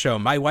enjoying this show.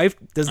 My wife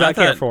does not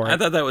care for it. I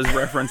thought that was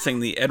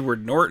referencing the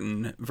Edward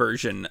Norton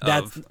version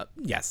of.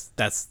 Yes,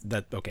 that's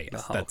okay.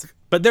 Yes, the Hulk.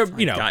 But they're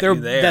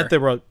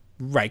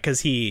right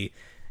because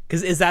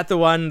is that the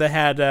one that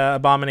had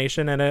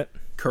Abomination in it?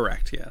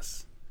 Correct.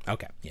 Yes.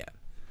 Okay. Yeah.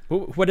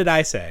 What did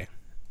I say?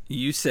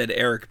 You said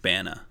Eric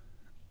Bana.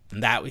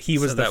 That he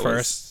was the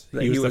first.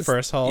 He was the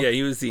first Hulk. Yeah,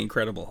 he was the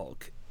Incredible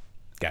Hulk.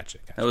 Gotcha.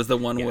 That was the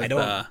one with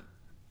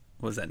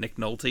was that Nick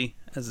Nolte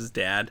as his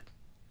dad?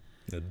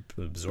 The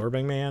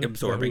Absorbing Man.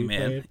 Absorbing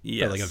Man.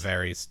 Yes. But like a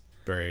very,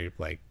 very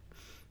like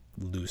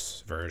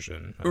loose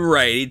version.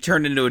 Right. He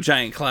turned into a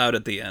giant cloud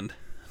at the end.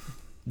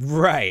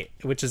 Right,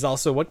 which is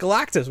also what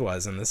Galactus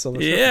was in the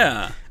Silver Surfer.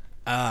 Yeah.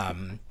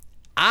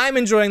 I'm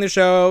enjoying the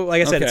show.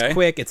 Like I said, it's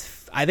quick.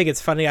 I think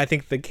it's funny. I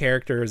think the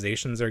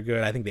characterizations are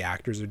good. I think the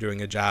actors are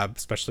doing a job,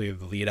 especially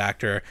the lead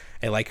actor.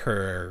 I like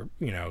her,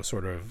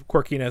 sort of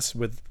quirkiness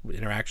with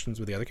interactions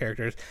with the other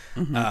characters.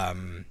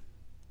 Mm-hmm.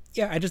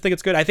 I just think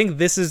it's good. I think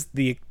this is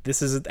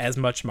as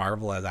much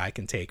Marvel as I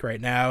can take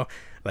right now.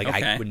 Like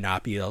I would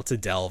not be able to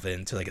delve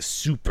into like a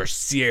super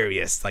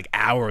serious, like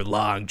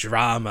hour-long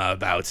drama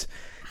about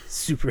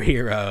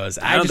superheroes.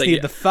 I just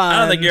need the fun. I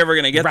don't think you're ever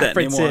going to get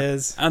references. that anymore.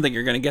 I don't think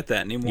you're going to get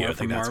that anymore. You don't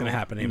think that's going to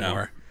happen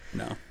anymore?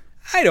 No.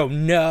 I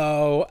don't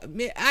know.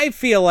 I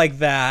feel like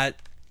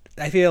that.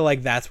 I feel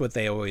like that's what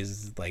they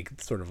always like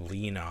sort of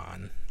lean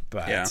on.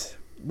 But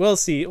we'll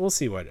see. We'll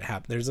see what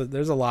happens.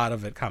 There's a lot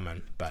of it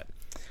coming. But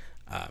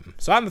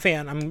so I'm a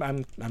fan.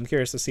 I'm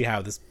curious to see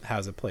how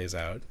it plays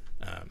out.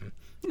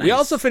 Nice. We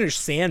also finished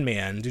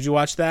Sandman. Did you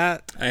watch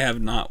that? I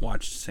have not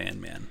watched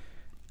Sandman.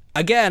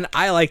 Again,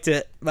 I liked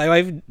it.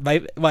 My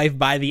wife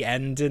by the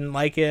end didn't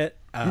like it.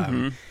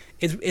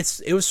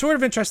 It was sort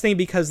of interesting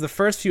because the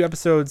first few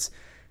episodes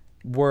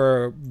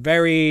were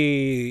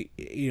very,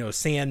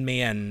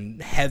 Sandman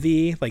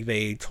heavy. Like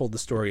they told the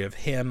story of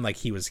him, like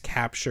he was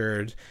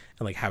captured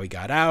and like how he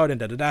got out and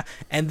da-da-da.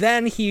 And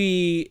then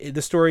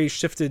the story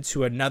shifted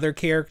to another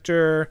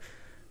character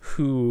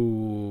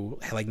who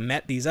like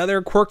met these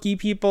other quirky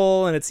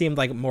people, and it seemed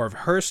like more of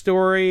her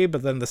story,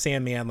 but then the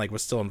Sandman like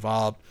was still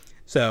involved.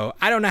 So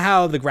I don't know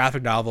how the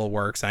graphic novel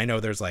works. I know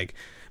there's like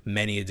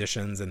many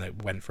editions and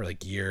it went for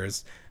like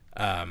years.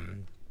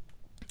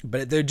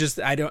 But they're just,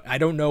 I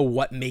don't know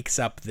what makes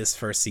up this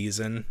first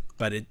season,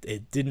 but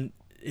it didn't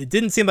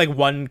seem like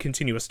one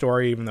continuous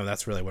story, even though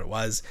that's really what it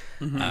was.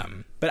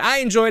 But I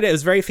enjoyed it. It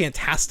was very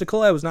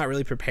fantastical. I was not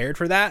really prepared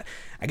for that.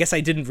 I guess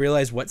I didn't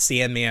realize what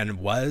Sandman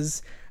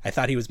was. I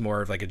thought he was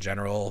more of like a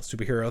general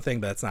superhero thing,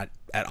 but that's not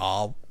at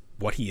all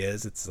what he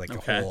is. It's like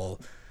a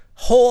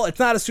whole, it's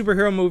not a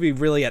superhero movie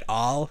really at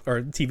all, or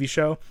a TV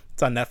show.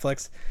 It's on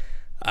Netflix.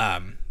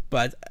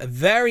 But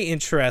very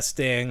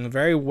interesting,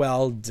 very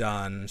well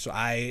done. So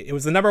it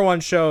was the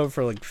 #1 show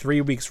for like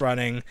 3 weeks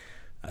running.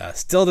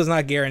 Still does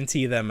not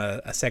guarantee them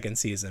a second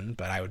season,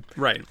 but I would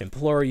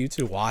implore you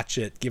to watch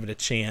it, give it a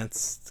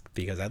chance,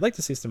 because I'd like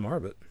to see some more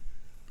of it.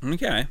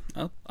 Okay,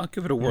 I'll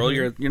give it a whirl.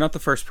 You're not the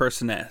first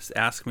person to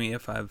ask me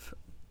if I've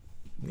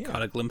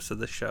caught a glimpse of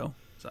this show.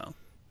 So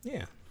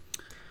yeah.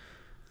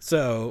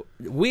 So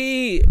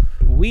we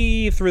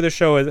through the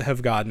show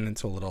have gotten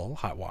into a little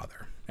hot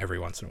water every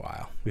once in a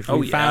while.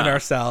 We found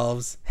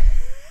ourselves.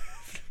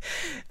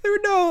 There were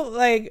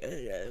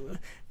no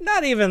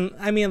not even.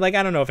 I mean, I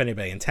don't know if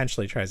anybody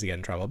intentionally tries to get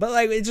in trouble, but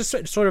it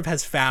just sort of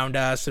has found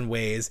us in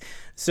ways.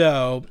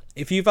 So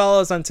if you follow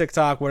us on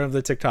TikTok, one of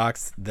the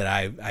TikToks that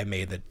I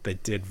made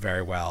that did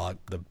very well,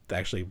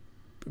 actually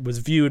was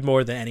viewed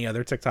more than any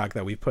other TikTok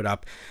that we put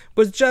up,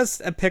 was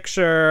just a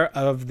picture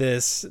of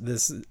this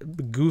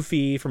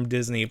Goofy from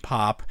Disney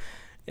Pop.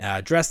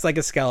 Dressed like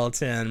a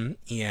skeleton,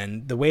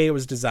 and the way it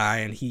was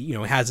designed, he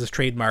has his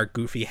trademark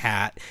Goofy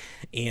hat,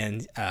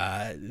 and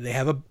they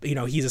have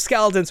he's a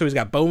skeleton, so he's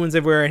got bones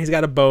everywhere, and he's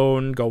got a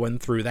bone going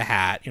through the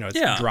hat.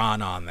 It's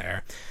drawn on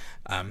there.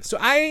 So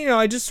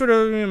I just sort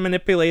of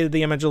manipulated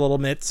the image a little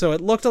bit, so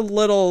it looked a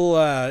little.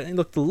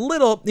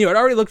 It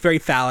already looked very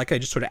phallic. I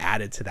just sort of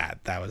added to that.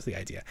 That was the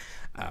idea,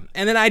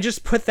 and then I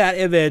just put that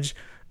image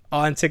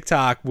on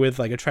TikTok with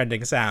a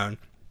trending sound.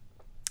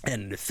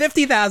 And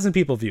 50,000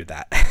 people viewed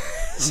that.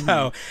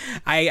 So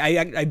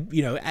I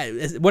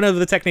one of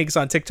the techniques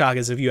on TikTok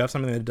is if you have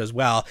something that does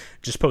well,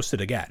 just post it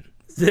again.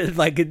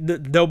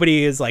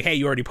 Nobody is like, hey,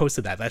 you already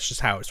posted that. That's just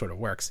how it sort of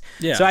works.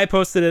 Yeah. So I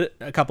posted it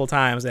a couple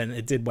times and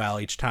it did well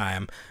each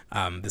time.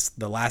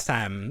 The last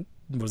time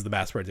was the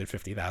best where it did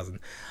 50,000.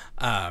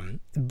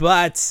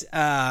 But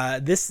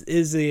this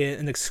is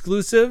an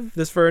exclusive.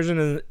 This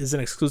version is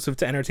an exclusive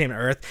to Entertainment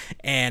Earth,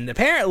 and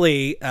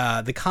apparently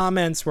the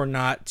comments were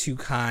not too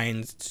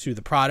kind to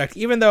the product,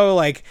 even though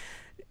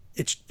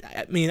it's.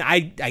 I mean, I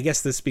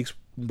guess this speaks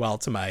well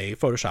to my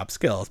Photoshop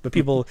skills, but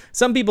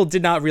some people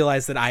did not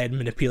realize that I had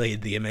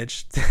manipulated the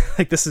image.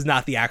 This is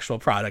not the actual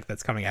product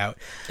that's coming out.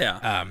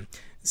 Yeah.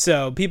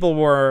 So people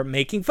were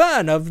making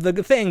fun of the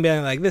thing,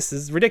 being like, this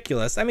is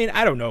ridiculous. I mean,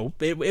 I don't know.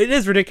 It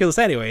is ridiculous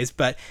anyways.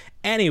 But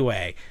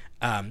anyway,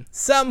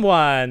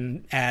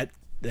 someone at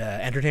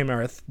Entertainment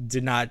Earth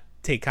did not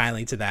take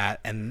kindly to that.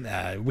 And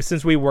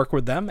since we work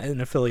with them in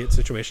an affiliate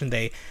situation,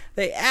 they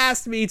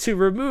asked me to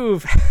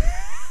remove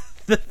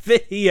the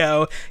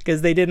video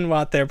because they didn't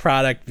want their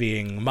product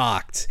being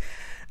mocked.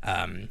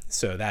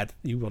 So that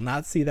you will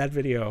not see that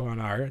video on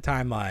our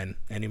timeline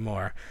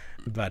anymore.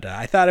 But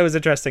I thought it was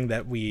interesting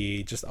that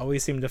we just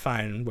always seem to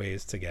find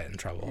ways to get in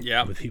trouble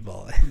with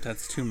people.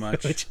 That's too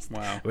much.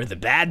 Wow. We're the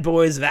bad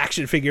boys of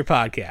action figure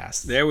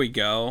podcast. There we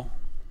go.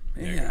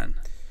 Man.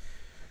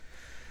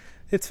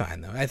 It's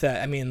fine though.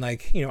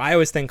 I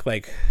always think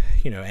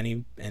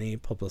any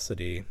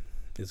publicity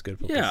is good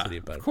publicity,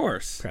 but of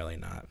course. Apparently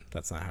not.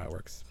 That's not how it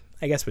works.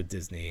 I guess with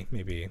Disney,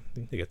 maybe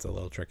it gets a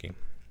little tricky.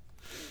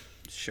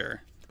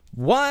 Sure.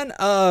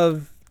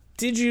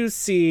 Did you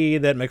see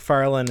that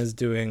McFarlane is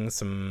doing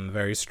some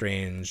very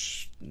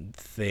strange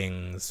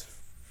things?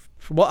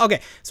 Well, okay.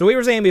 So we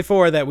were saying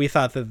before that we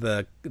thought that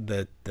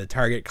the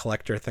Target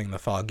collector thing, the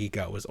Fall Geek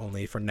Out, was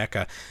only for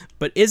NECA,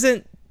 but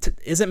isn't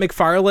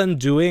McFarlane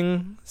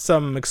doing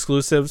some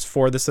exclusives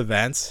for this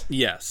event?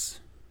 Yes.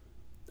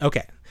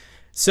 Okay.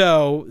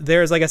 So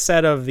there's a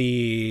set of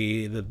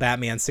the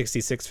Batman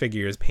 66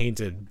 figures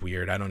painted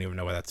weird. I don't even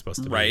know what that's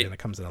supposed to be, and it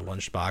comes in a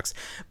lunchbox.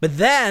 But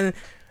then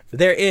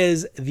there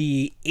is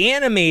the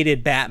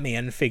animated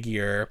Batman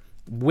figure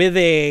with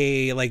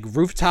a like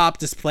rooftop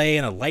display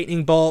and a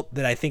lightning bolt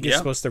that I think is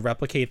supposed to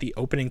replicate the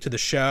opening to the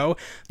show.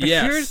 But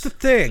here's the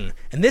thing,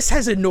 and this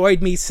has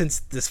annoyed me since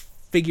this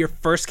figure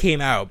first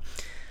came out.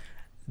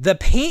 The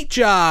paint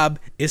job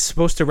is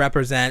supposed to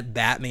represent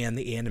Batman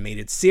the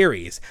Animated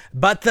Series,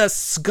 but the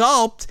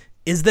sculpt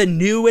is the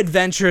New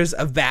Adventures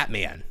of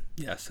Batman.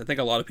 Yes, I think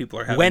a lot of people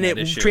are having when that it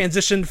issue.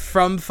 Transitioned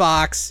from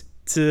Fox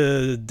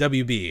to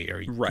WB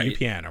or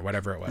UPN or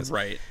whatever it was.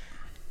 Right.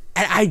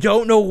 And I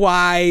don't know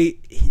why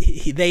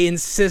they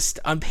insist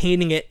on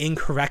painting it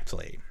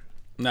incorrectly.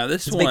 Now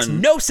this It one makes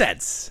no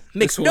sense.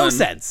 Makes no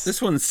sense.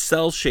 This one's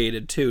cell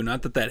shaded too.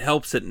 Not that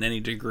helps it in any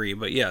degree,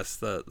 but yes,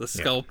 the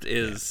sculpt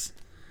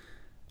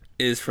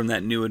is from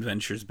that New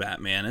Adventures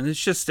Batman, and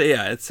it's just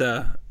it's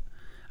I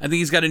think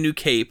he's got a new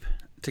cape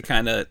to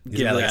kind of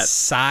give that like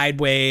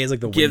sideways,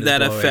 like the give wind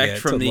that is blowing effect it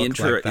from to the look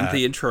intro like that. into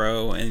the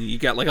intro, and you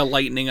got like a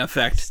lightning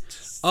effect.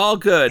 All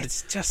good.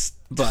 It's just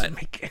but doesn't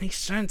make any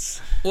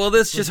sense. Well,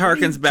 this just What are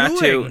you harkens back to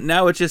doing?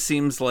 now. It just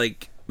seems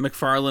like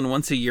McFarlane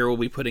once a year will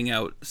be putting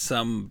out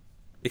some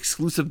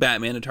exclusive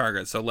Batman to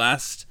Target. So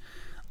last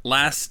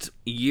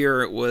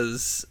year it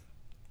was,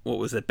 what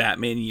was it,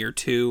 Batman Year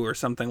 2 or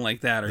something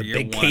like that, or The Year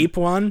big 1 cape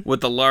one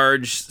with the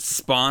large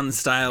Spawn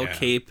style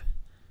cape.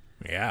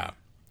 Yeah.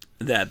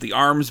 That the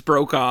arms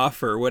broke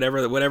off or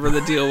whatever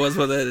the deal was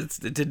with it.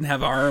 It didn't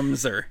have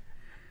arms or.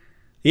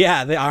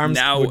 Yeah, the arms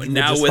would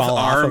just with fall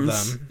off arms,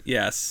 of them.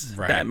 Yes,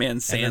 right. Batman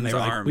And sans then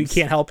arms. we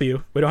can't help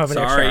you. We don't have any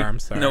extra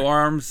arms. Sorry. No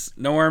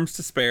arms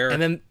to spare.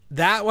 And then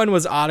that one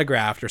was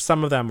autographed, or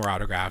some of them were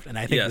autographed, and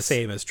I think the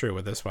same is true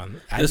with this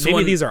one.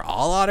 Maybe these are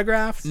all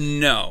autographed?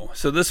 No.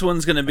 So this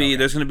one's going to be,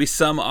 there's going to be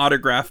some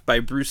autographed by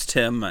Bruce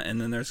Timm,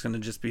 and then there's going to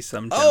just be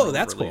some general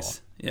that's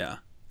release. cool. Yeah.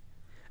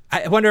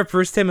 I wonder if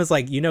Bruce Timm is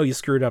like, you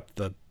screwed up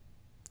the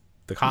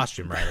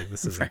costume, right? Like,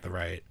 this isn't the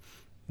right.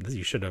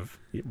 You should have,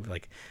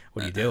 like,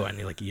 what are you doing?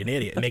 You're like, you're an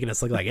idiot, making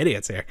us look like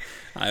idiots here.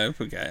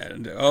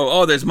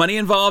 There's money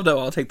involved? Oh,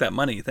 I'll take that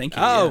money. Thank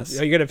you. Oh, yes.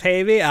 Are you going to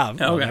pay me? Oh,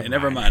 okay,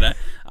 never mind.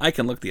 I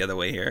can look the other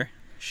way here.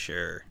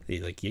 Sure.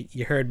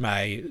 You heard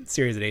my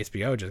series at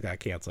HBO just got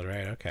canceled,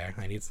 right? Okay,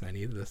 I need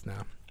this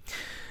now.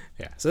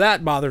 Yeah, so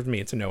that bothered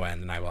me to no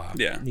end, and I will,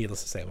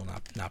 needless to say, will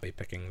not be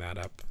picking that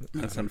up.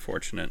 That's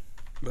unfortunate,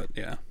 but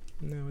yeah.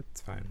 No,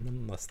 it's fine.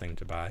 One less thing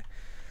to buy.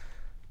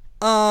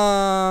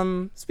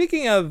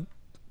 Speaking of,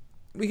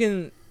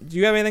 do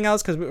you have anything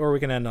else? Or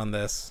we can end on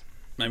this.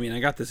 I mean, I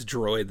got this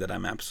droid that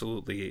I'm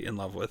absolutely in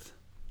love with.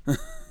 All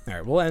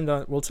right,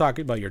 we'll talk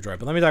about your droid,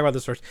 but let me talk about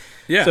this first.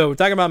 Yeah. So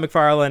talking about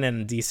McFarlane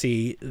and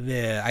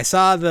DC, I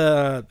saw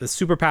the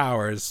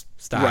superpowers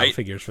style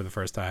figures for the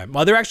first time.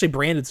 Well, they're actually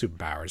branded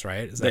superpowers,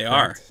 right? Is that they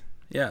correct? are.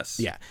 Yes.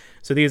 Yeah.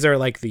 So these are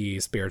like the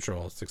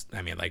spiritual.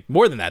 I mean, like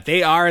more than that,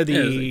 they are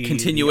the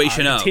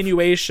continuation of.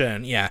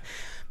 Continuation. Yeah.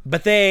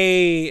 But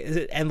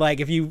like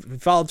if you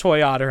follow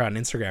Toy Otter on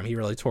Instagram, he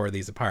really tore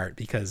these apart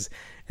because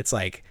it's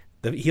like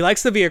he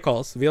likes the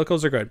vehicles. The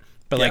vehicles are good.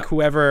 But like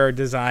whoever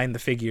designed the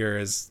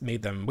figures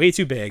made them way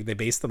too big. They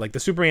based them, like the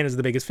Superman is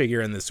the biggest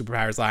figure in the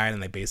Superpowers line,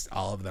 and they based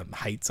all of the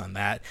heights on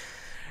that.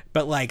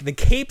 But like the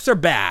capes are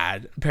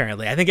bad,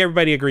 apparently. I think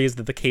everybody agrees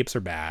that the capes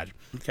are bad.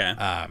 Okay.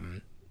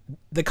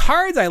 The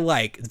cards I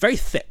like. It's very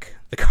thick.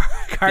 The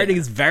carding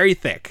is very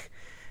thick.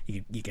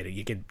 You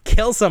can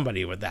kill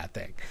somebody with that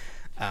thing.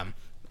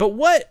 But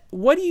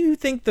what do you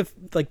think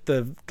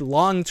the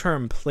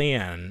long-term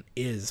plan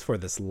is for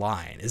this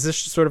line? Is this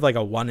sort of like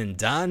a one and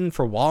done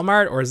for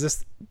Walmart, or is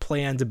this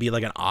planned to be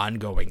like an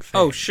ongoing thing?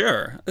 Oh,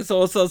 sure.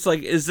 So it's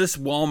like, is this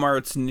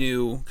Walmart's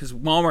new? Because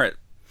Walmart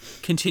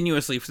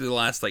continuously for the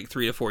last like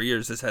 3 to 4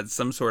 years has had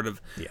some sort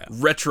of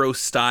retro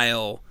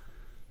style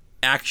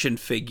action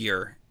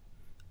figure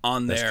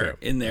on there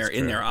in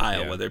their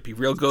aisle, whether it be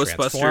Real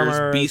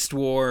Ghostbusters, Beast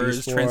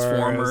Wars,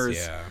 Transformers.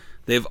 Yeah.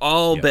 They've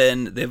all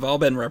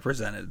been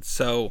represented.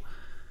 So,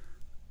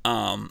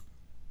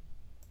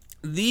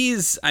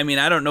 these, I mean,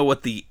 I don't know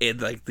what the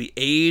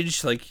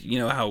age, like, you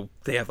know, how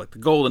they have like the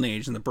golden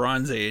age and the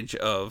bronze age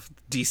of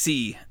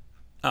DC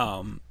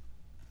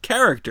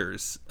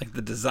characters, like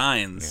the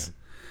designs.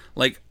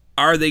 Like,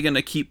 are they going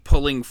to keep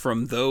pulling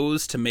from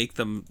those to make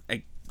them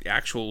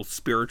actual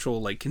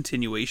spiritual like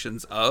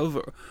continuations of,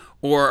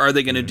 or are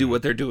they going to do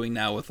what they're doing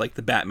now with like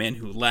the Batman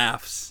Who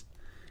Laughs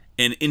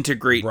and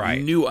integrate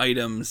new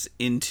items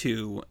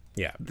into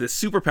the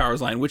Superpowers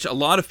line, which a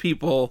lot of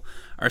people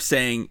are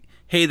saying,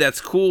 hey, that's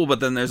cool,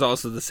 but then there's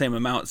also the same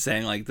amount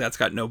saying like that's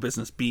got no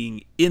business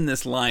being in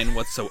this line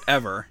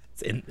whatsoever.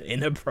 It's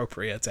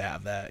inappropriate to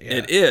have that. Yeah.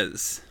 It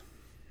is.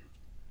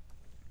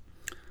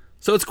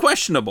 So it's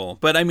questionable,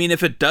 but I mean,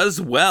 if it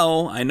does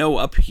well, I know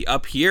up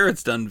here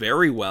it's done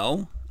very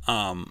well.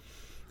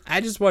 I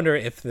just wonder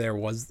if it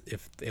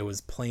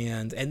was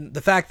planned, and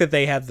the fact that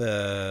they had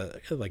the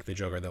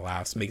Joker that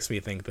laughs makes me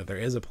think that there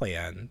is a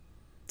plan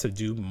to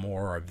do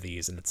more of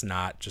these, and it's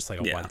not just like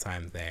a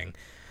one-time thing.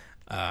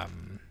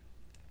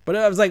 But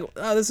I was like,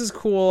 oh, this is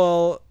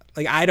cool.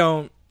 Like I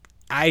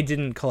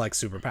didn't collect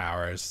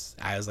Superpowers.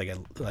 I was like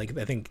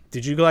I think,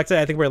 did you collect it?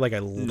 I think we're like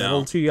a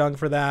little too young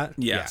for that.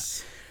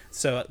 Yes. Yeah.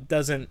 So it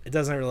doesn't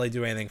really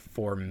do anything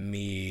for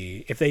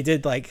me. If they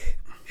did like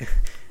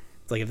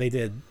if they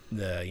did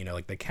the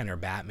like the Kenner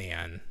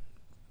Batman,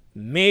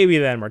 maybe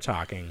then we're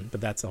talking,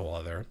 but that's a whole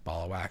other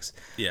ball of wax.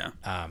 Yeah.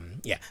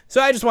 Yeah.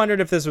 So I just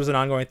wondered if this was an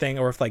ongoing thing,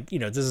 or if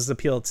does this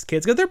appeal to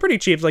kids? Because they're pretty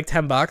cheap, like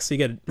 $10. So you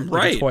get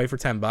a toy for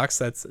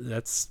 $10.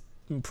 That's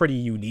pretty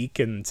unique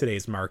in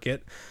today's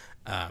market.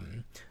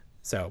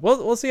 So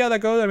we'll see how that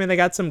goes. I mean, they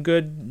got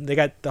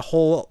the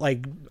whole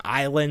like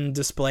island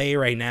display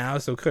right now.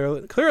 So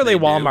clearly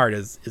Walmart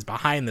is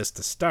behind this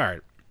to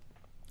start.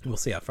 We'll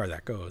see how far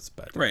that goes.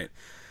 But right.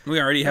 We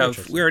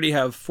already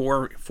have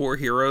four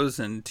heroes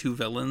and 2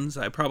 villains.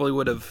 I probably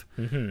would have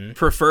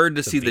preferred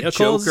to see the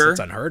Joker.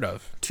 It's unheard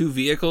of. 2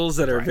 vehicles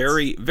that are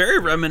very, very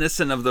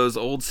reminiscent of those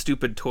old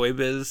stupid Toy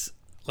Biz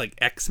like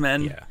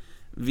X-Men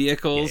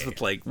vehicles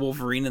with like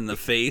Wolverine in the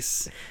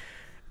face.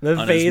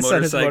 The face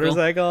on his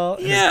motorcycle.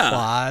 Yeah. And his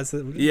claws.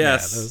 Yes. Yeah,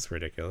 that was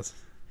ridiculous.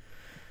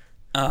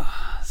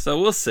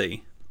 So we'll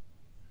see.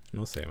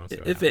 We'll see.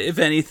 If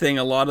anything,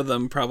 a lot of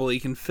them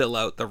probably can fill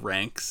out the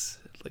ranks.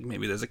 Like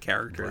maybe there's a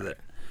character that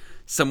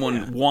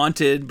someone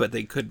wanted, but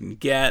they couldn't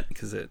get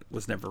because it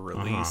was never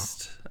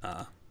released.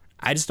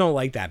 I just don't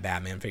like that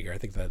Batman figure. I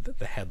think that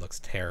the head looks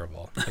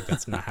terrible. I think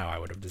that's not how I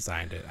would have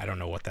designed it. I don't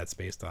know what that's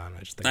based on. I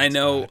just think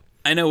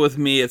I know with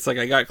me, it's like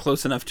I got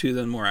close enough to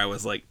them where I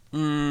was like,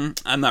 I'm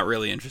not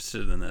really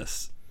interested in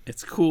this.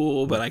 It's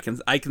cool, but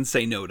I can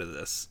say no to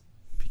this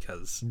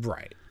because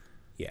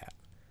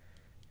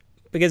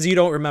because you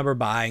don't remember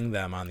buying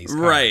them on these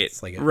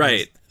cards.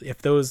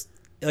 If those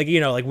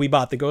we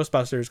bought the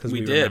Ghostbusters because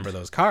we remember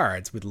those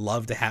cards.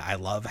 I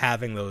love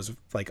having those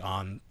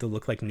on to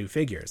look like new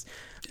figures,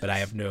 but I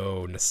have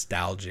no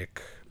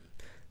nostalgic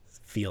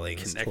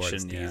feelings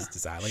towards these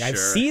designs. I've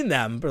seen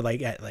them, but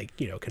at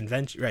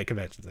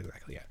conventions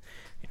exactly. Yeah.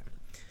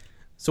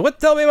 So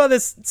tell me about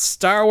this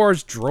Star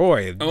Wars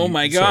droid? Oh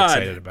my god! So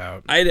excited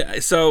about.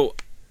 So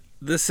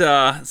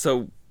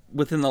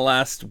within the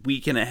last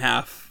week and a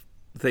half,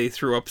 they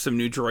threw up some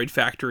new Droid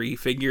Factory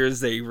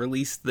figures. They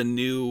released the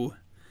new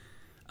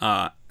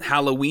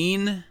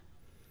Halloween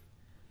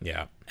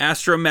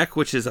Astromech,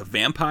 which is a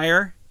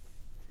vampire.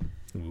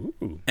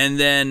 Ooh. And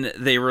then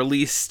they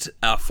released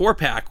a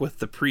 4-pack with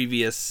the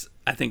previous,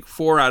 I think,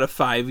 4 out of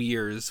 5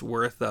 years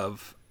worth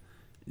of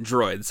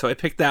droids. So I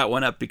picked that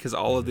one up because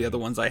all of the other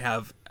ones I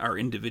have are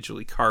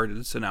individually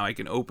carded, so now I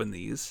can open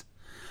these.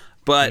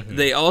 But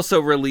they also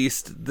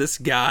released this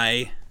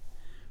guy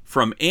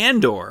from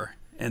Andor,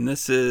 and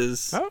this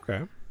is... Oh,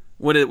 okay.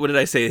 What did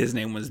I say his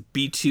name was?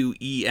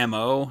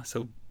 B2EMO,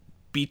 so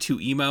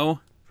B2 Emo.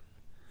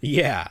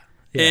 Yeah.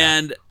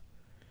 And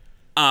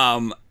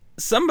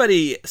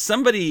somebody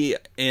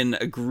in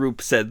a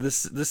group said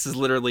this is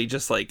literally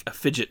just like a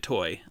fidget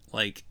toy.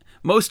 Like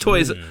most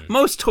toys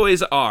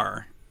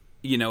are,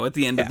 at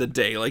the end of the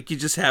day, like you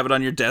just have it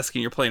on your desk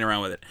and you're playing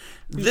around with it.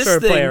 This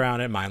sort of play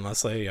around it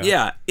mindlessly.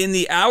 Yeah. In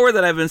the hour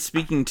that I've been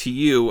speaking to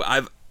you,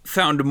 I've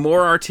found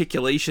more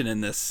articulation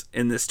in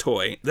this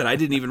toy that I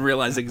didn't even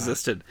realize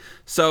existed.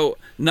 So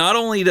not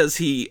only does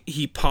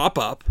he pop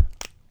up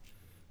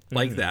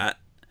like that,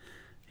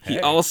 he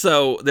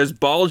also, there's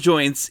ball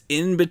joints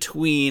in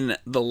between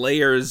the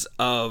layers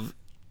of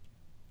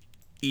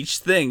each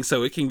thing,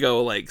 so it can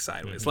go like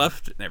sideways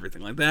left and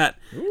everything like that.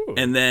 Ooh.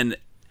 And then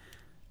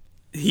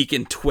he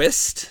can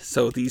twist,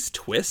 so these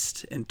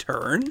twist and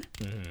turn.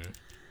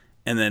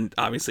 And then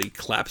obviously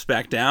claps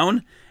back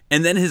down.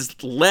 And then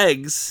his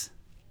legs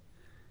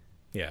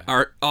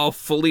are all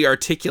fully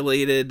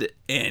articulated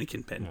and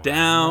can bend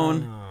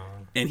down.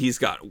 And he's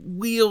got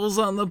wheels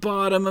on the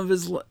bottom of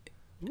his leg.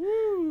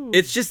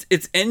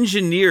 It's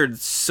engineered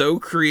so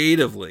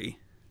creatively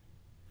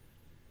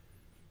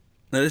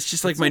that it's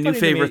just like my new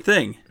favorite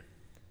thing.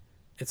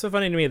 It's so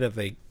funny to me that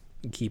they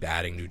keep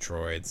adding new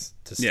droids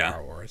to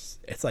Star Wars.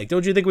 It's like,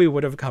 don't you think we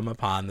would have come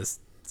upon this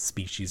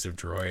species of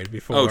droid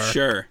before? Oh,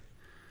 sure.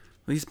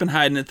 Well, he's been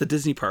hiding at the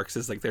Disney parks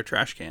as like their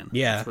trash can.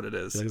 Yeah, that's what it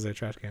is. It's their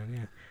trash can.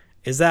 Yeah.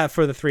 Is that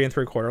for the 3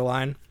 3/4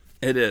 line?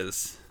 It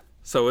is.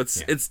 So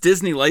it's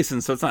Disney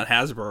licensed, so it's not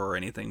Hasbro or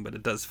anything, but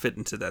it does fit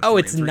into that. Oh,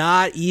 it's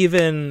not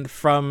even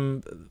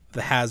from the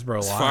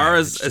Hasbro line.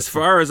 As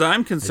far as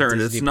I'm concerned,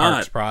 it's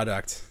not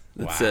product.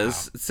 It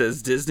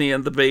says Disney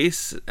on the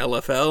base,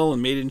 LFL,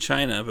 and made in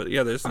China. But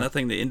yeah, there's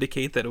nothing to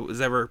indicate that it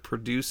was ever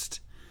produced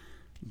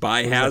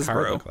by Hasbro. What does that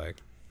card look like?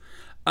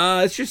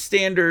 It's your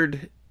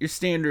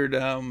standard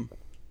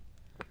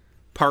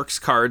Parks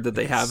card that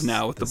they have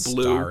now with the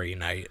blue Starry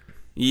Night.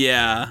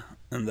 Yeah,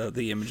 and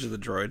the image of the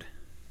droid.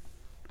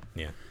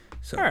 Yeah.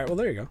 So, all right. Well,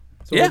 there you go.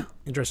 So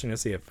interesting to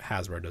see if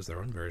Hasbro does their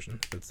own version.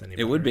 If it's any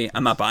it would be.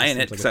 I'm not buying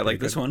it because I like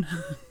this one.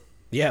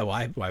 Yeah.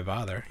 Why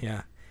bother?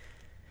 Yeah.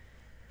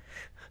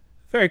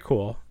 Very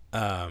cool.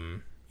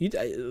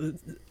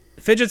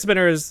 Fidget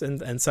spinners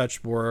and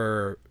such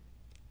were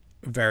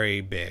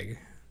very big.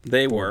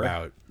 They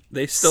were.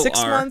 They still 6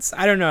 are. 6 months?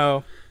 I don't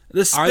know.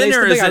 The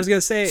spinner is. I was gonna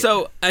say.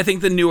 So I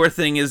think the newer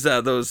thing is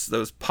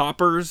those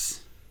poppers.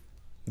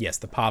 Yes,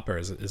 the popper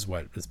is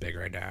what is big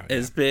right now.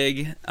 Is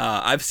big.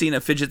 I've seen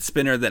a fidget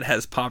spinner that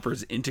has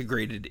poppers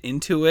integrated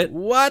into it.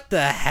 What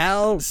the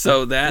hell?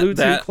 So that flew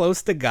too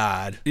close to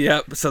God.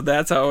 Yep. So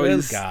that's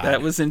always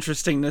that was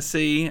interesting to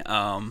see.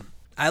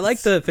 I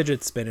like the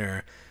fidget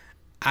spinner.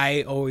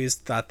 I always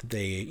thought that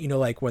they, you know,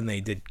 like when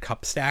they did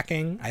cup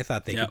stacking, I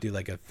thought they could do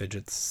like a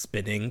fidget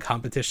spinning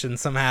competition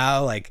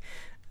somehow. Like,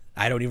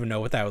 I don't even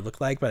know what that would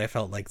look like, but I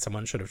felt like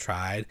someone should have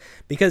tried,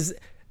 because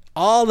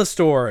all the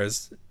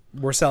stores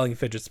were selling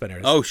fidget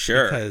spinners. Oh,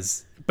 sure.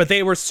 But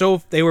they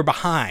were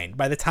behind.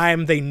 By the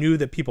time they knew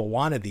that people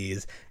wanted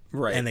these,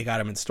 right, and they got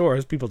them in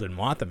stores, people didn't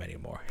want them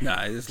anymore.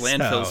 Nah, there's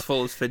landfills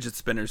full of fidget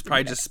spinners,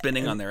 probably just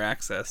spinning on their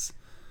axis.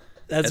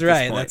 That's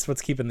right. That's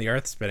what's keeping the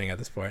earth spinning at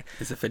this point.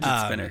 It's a fidget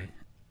spinner.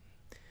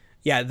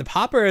 Yeah, the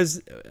poppers,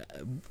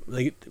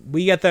 like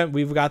we've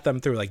got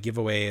them through like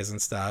giveaways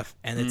and stuff,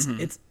 and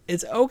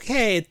it's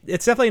okay.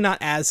 It's definitely not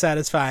as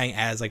satisfying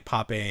as like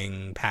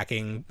popping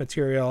packing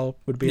material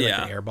would be, like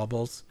the air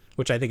bubbles,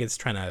 which I think it's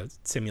trying to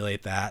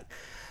simulate that.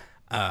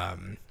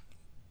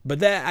 But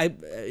that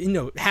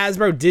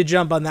Hasbro did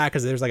jump on that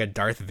because there's like a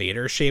Darth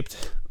Vader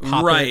shaped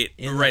Poppet.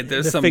 Right.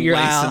 There's some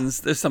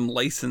licensed. There's some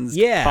licensed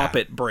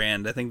Poppet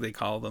brand. I think they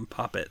call them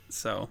Poppet.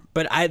 So,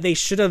 but they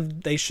should have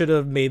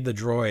made the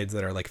droids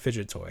that are like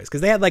fidget toys,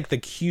 because they had like the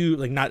cube,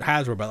 like not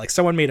Hasbro, but like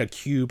someone made a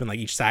cube and like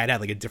each side had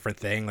like a different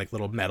thing, like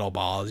little metal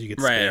balls you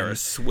could spin. Or a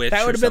switch.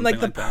 That would have been like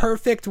the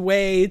perfect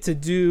way to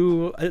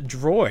do a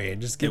droid.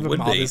 Just give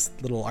them all this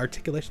little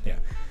articulation. Yeah.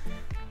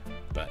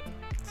 But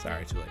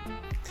sorry, too late.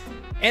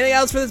 Anything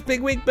else for this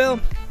big week, Bill?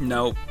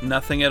 Nope,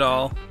 nothing at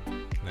all.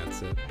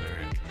 That's it. All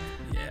right.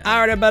 Yeah. All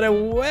right, everybody.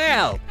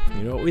 Well,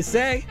 you know what we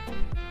say?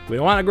 We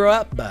don't want to grow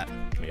up, but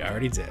we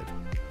already did.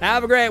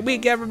 Have a great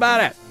week,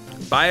 everybody.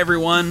 Bye,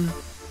 everyone.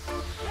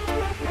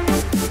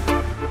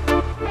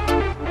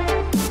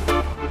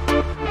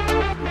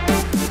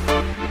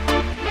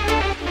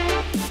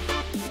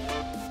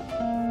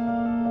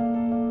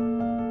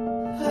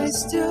 I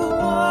still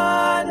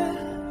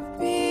wanna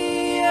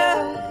be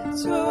a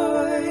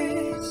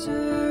Toys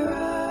R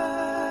Us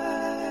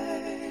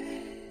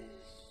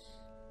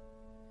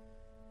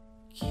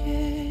kid.